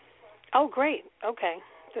 Oh, great. Okay.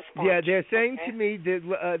 This March. Yeah, they're saying to me that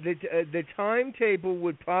the timetable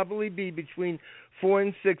would probably be between 4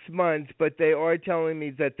 and 6 months, but they are telling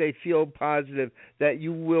me that they feel positive that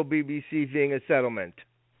you will be receiving a settlement.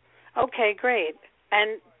 Okay, great.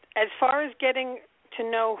 And as far as getting to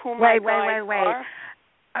know who my guides are...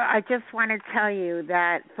 I just want to tell you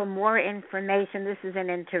that for more information, this is an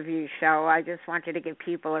interview show. I just wanted to give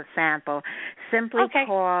people a sample. Simply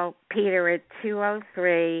call Peter at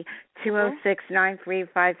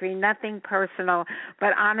 203-206-9353. Nothing personal,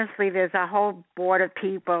 but honestly, there's a whole board of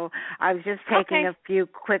people. I was just taking a few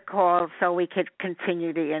quick calls so we could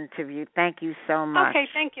continue the interview. Thank you so much. Okay,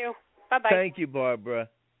 thank you. Bye-bye. Thank you, Barbara.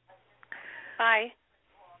 Bye.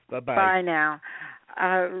 Bye-bye. Bye now.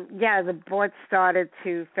 The board started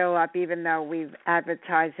to fill up, even though we've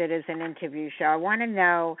advertised it as an interview show. I want to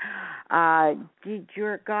know, did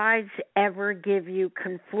your guides ever give you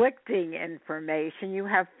conflicting information? You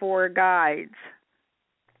have 4 guides.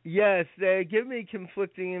 Yes, they give me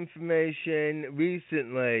conflicting information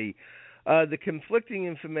recently. The conflicting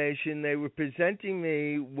information they were presenting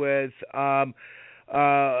me with,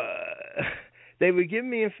 they would give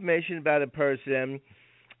me information about a person,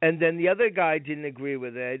 and then the other guy didn't agree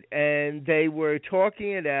with it, and they were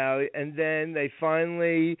talking it out, and then they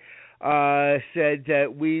finally said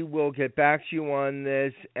that we will get back to you on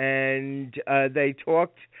this, and they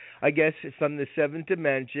talked, I guess, from the 7th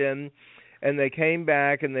dimension, and they came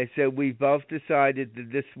back and they said, we both decided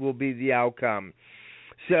that this will be the outcome.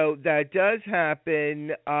 So that does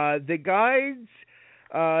happen. The guides,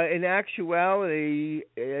 in actuality,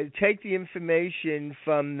 take the information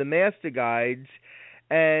from the master guides,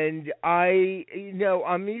 and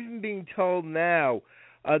I'm even being told now,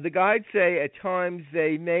 the guides say at times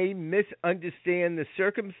they may misunderstand the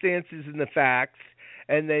circumstances and the facts,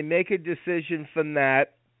 and they make a decision from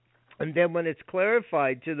that. And then when it's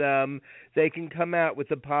clarified to them, they can come out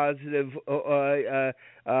with a positive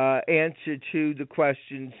answer to the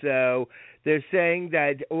question. So they're saying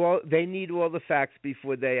that they need all the facts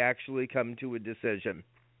before they actually come to a decision.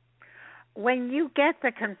 when you get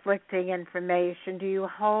the conflicting information, do you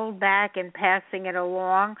hold back in passing it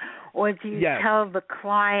along, or do you tell the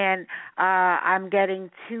client, I'm getting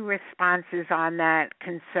two responses on that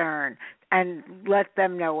concern, and let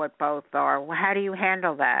them know what both are? How do you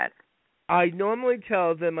handle that? I normally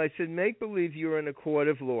tell them, I said, make believe you're in a court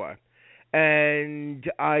of law. And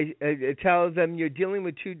I tell them you're dealing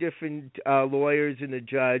with two different lawyers and a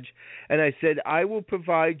judge. And I said, I will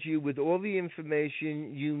provide you with all the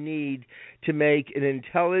information you need to make an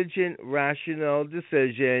intelligent, rational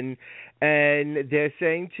decision. And they're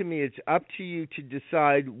saying to me, it's up to you to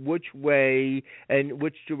decide which way and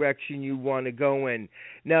which direction you want to go in.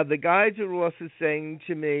 Now, the guides are also saying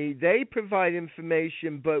to me, they provide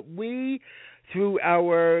information, but we, through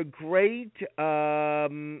our great,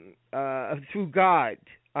 through God,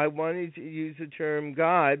 I wanted to use the term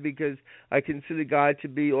God because I consider God to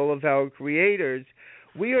be all of our creators.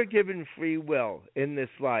 We are given free will in this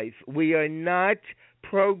life. We are not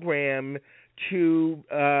programmed to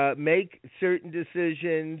make certain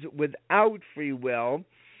decisions without free will.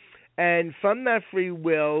 And from that free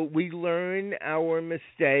will, we learn our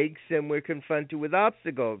mistakes and we're confronted with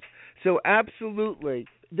obstacles. So absolutely,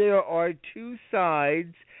 there are two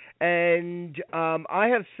sides, and I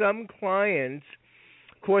have some clients,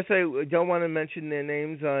 of course I don't want to mention their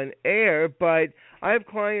names on air, but I have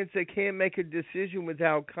clients that can't make a decision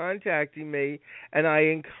without contacting me, and I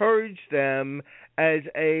encourage them as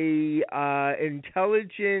a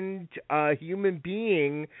intelligent human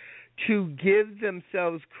being to give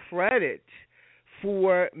themselves credit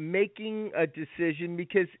for making a decision,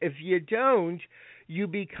 because if you don't, you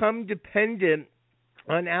become dependent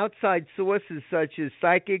on outside sources such as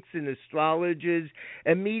psychics and astrologers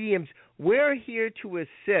and mediums. We're here to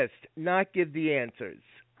assist, not give the answers.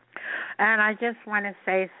 And I just want to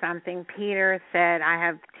say something. Peter said, I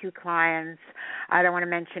have two clients. I don't want to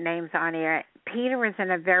mention names on here. Peter is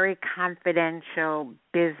in a very confidential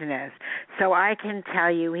business, so I can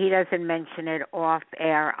tell you he doesn't mention it off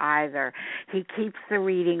air either. He keeps the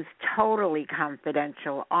readings totally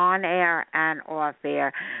confidential, on air and off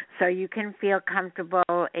air, so you can feel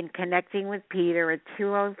comfortable in connecting with Peter at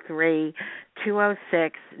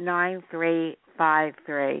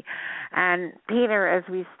 203-206-9353. And Peter, as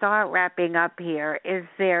we start wrapping up here, is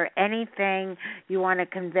there anything you want to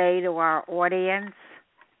convey to our audience?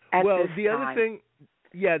 Well, the other thing,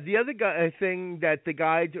 the other thing that the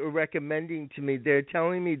guides are recommending to me, they're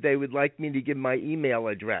telling me they would like me to give my email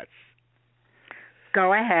address.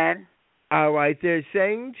 Go ahead. All right. They're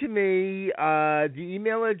saying to me the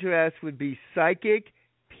email address would be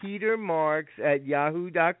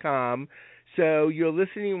psychicpetermarks@yahoo.com. So your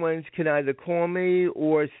listening ones can either call me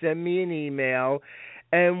or send me an email.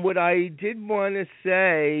 And what I did want to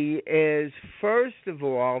say is, first of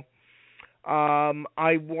all,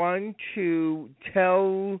 I want to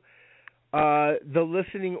tell the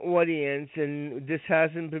listening audience, and this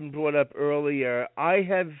hasn't been brought up earlier, I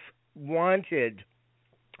have wanted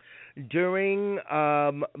during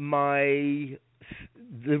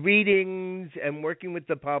the readings and working with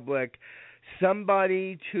the public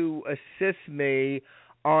somebody to assist me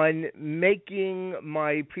on making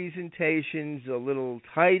my presentations a little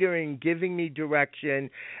tighter and giving me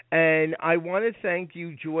direction. And I want to thank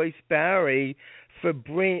you, Joyce Barry, for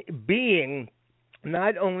being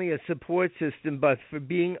not only a support system, but for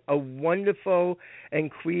being a wonderful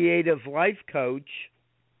and creative life coach,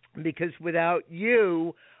 because without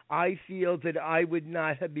you, I feel that I would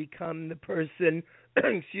not have become the person,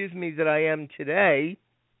 that I am today.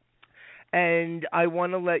 And I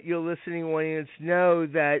want to let your listening audience know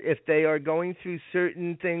that if they are going through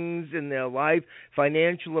certain things in their life,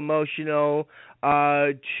 financial, emotional,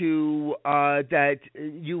 that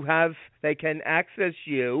they can access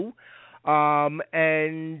you.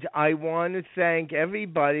 And I want to thank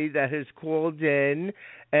everybody that has called in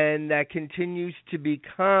and that continues to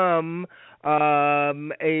become a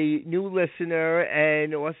new listener,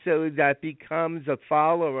 and also that becomes a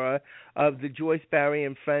follower of the Joyce Barry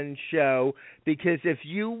and Friends show. Because if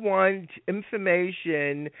you want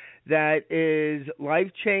information that is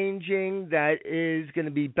life-changing, that is going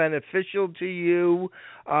to be beneficial to you,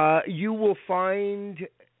 you will find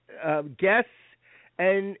guests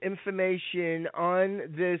and information on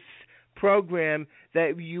this program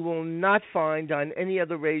that you will not find on any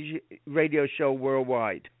other radio show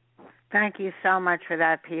worldwide. Thank you so much for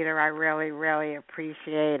that, Peter. I really, really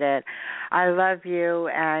appreciate it. I love you,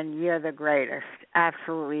 and you're the greatest,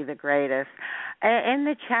 absolutely the greatest. In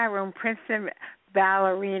the chat room, Princeton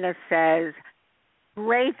Ballerina says,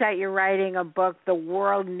 great that you're writing a book. The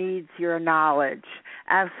world needs your knowledge.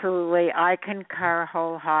 Absolutely. I concur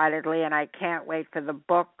wholeheartedly, and I can't wait for the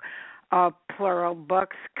book plural,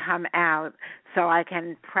 books come out, so I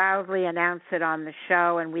can proudly announce it on the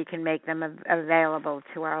show and we can make them available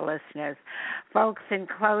to our listeners. Folks, in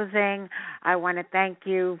closing, I want to thank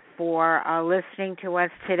you for listening to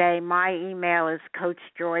us today. My email is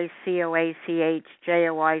CoachJoyce,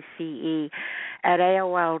 CoachJoyce, at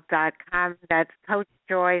AOL.com. That's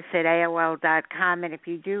CoachJoyce@AOL.com. And if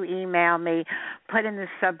you do email me, put in the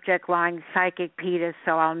subject line Psychic Peter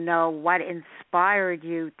so I'll know what inspired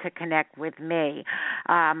you to connect with me.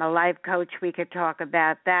 I'm a life coach. We could talk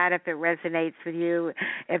about that if it resonates with you,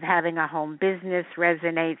 if having a home business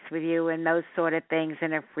resonates with you, and those sort of things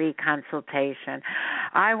in a free consultation.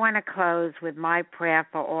 I want to close with my prayer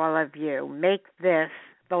for all of you. Make this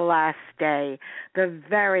the last day, the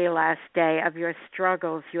very last day of your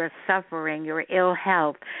struggles, your suffering, your ill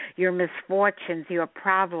health, your misfortunes, your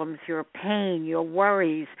problems, your pain, your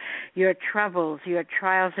worries, your troubles, your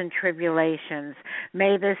trials and tribulations.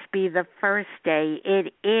 May this be the first day.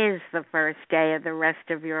 It is the first day of the rest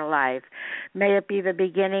of your life. May it be the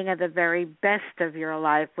beginning of the very best of your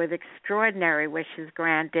life with extraordinary wishes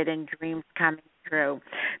granted and dreams coming true.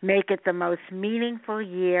 Make it the most meaningful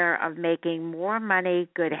year of making more money,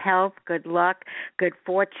 good health, good luck, good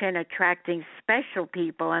fortune, attracting special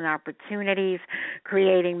people and opportunities,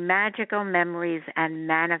 creating magical memories, and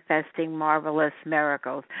manifesting marvelous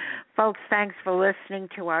miracles. Folks, thanks for listening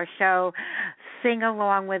to our show. Sing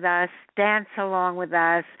along with us, dance along with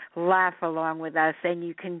us, laugh along with us, and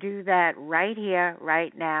you can do that right here,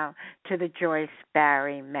 right now, to the Joyce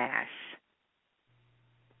Barrie Mash.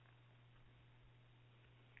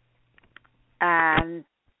 And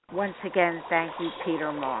once again, thank you,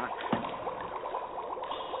 Peter Marks.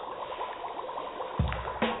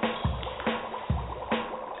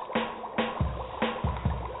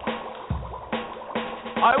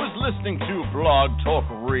 I was listening to Blog Talk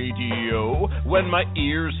Radio when my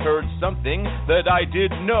ears heard something that I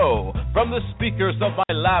didn't know. From the speakers of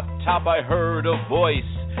my laptop, I heard a voice.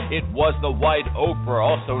 It was the White Oprah,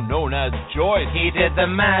 also known as Joyce. He did the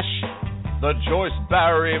mash. The Joyce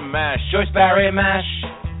Barrie Mash. Joyce Barrie Mash.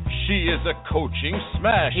 She is a coaching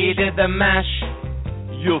smash. He did the mash.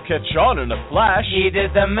 You'll catch on in a flash. He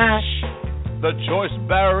did the mash. The Joyce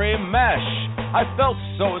Barrie Mash. I felt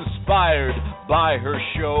so inspired by her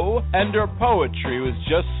show, and her poetry was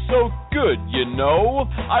just so good, you know.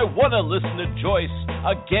 I want to listen to Joyce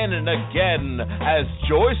again and again, as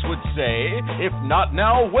Joyce would say, if not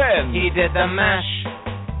now, when? He did the mash.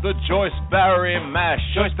 The Joyce Barrie Mash.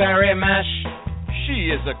 Joyce Barrie Mash. She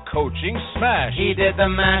is a coaching smash. He did the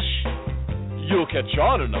mash. You'll catch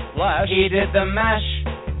on in a flash. He did the mash.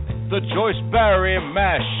 The Joyce Barrie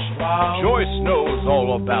Mash. Wow. Joyce knows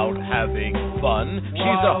all about having fun. Wow.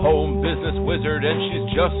 She's a home business wizard and she's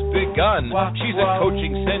just begun. Wow. She's a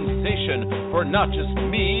coaching sensation for not just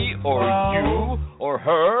me or you or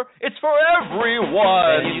her. It's for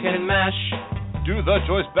everyone. Then you can mash. Do the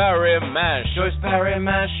Joyce Barrie Mash. Joyce Barrie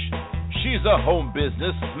Mash. She's a home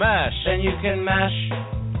business smash. Then you can mash.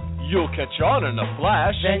 You'll catch on in a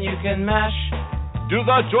flash. Then you can mash. Do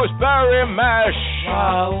the Joyce Barrie Mash.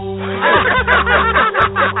 Wow.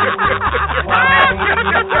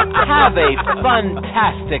 Have a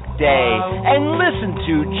fantastic day and listen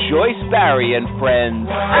to Joyce Barrie and Friends.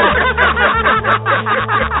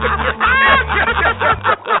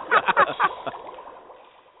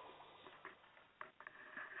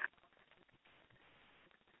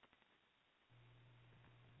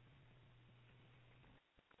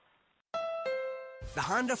 The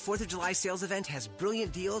Honda 4th of July sales event has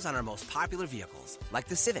brilliant deals on our most popular vehicles, like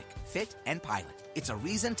the Civic, Fit, and Pilot. It's a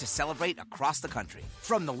reason to celebrate across the country,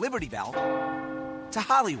 from the Liberty Bell to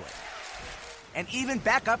Hollywood, and even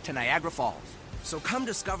back up to Niagara Falls. So come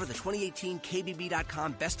discover the 2018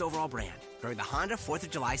 KBB.com Best Overall Brand during the Honda 4th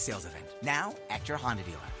of July sales event, now at your Honda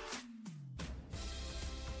dealer.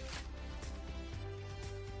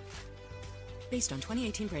 Based on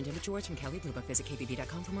 2018 brand image awards from Kelley Blue Book, visit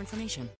KBB.com for more information.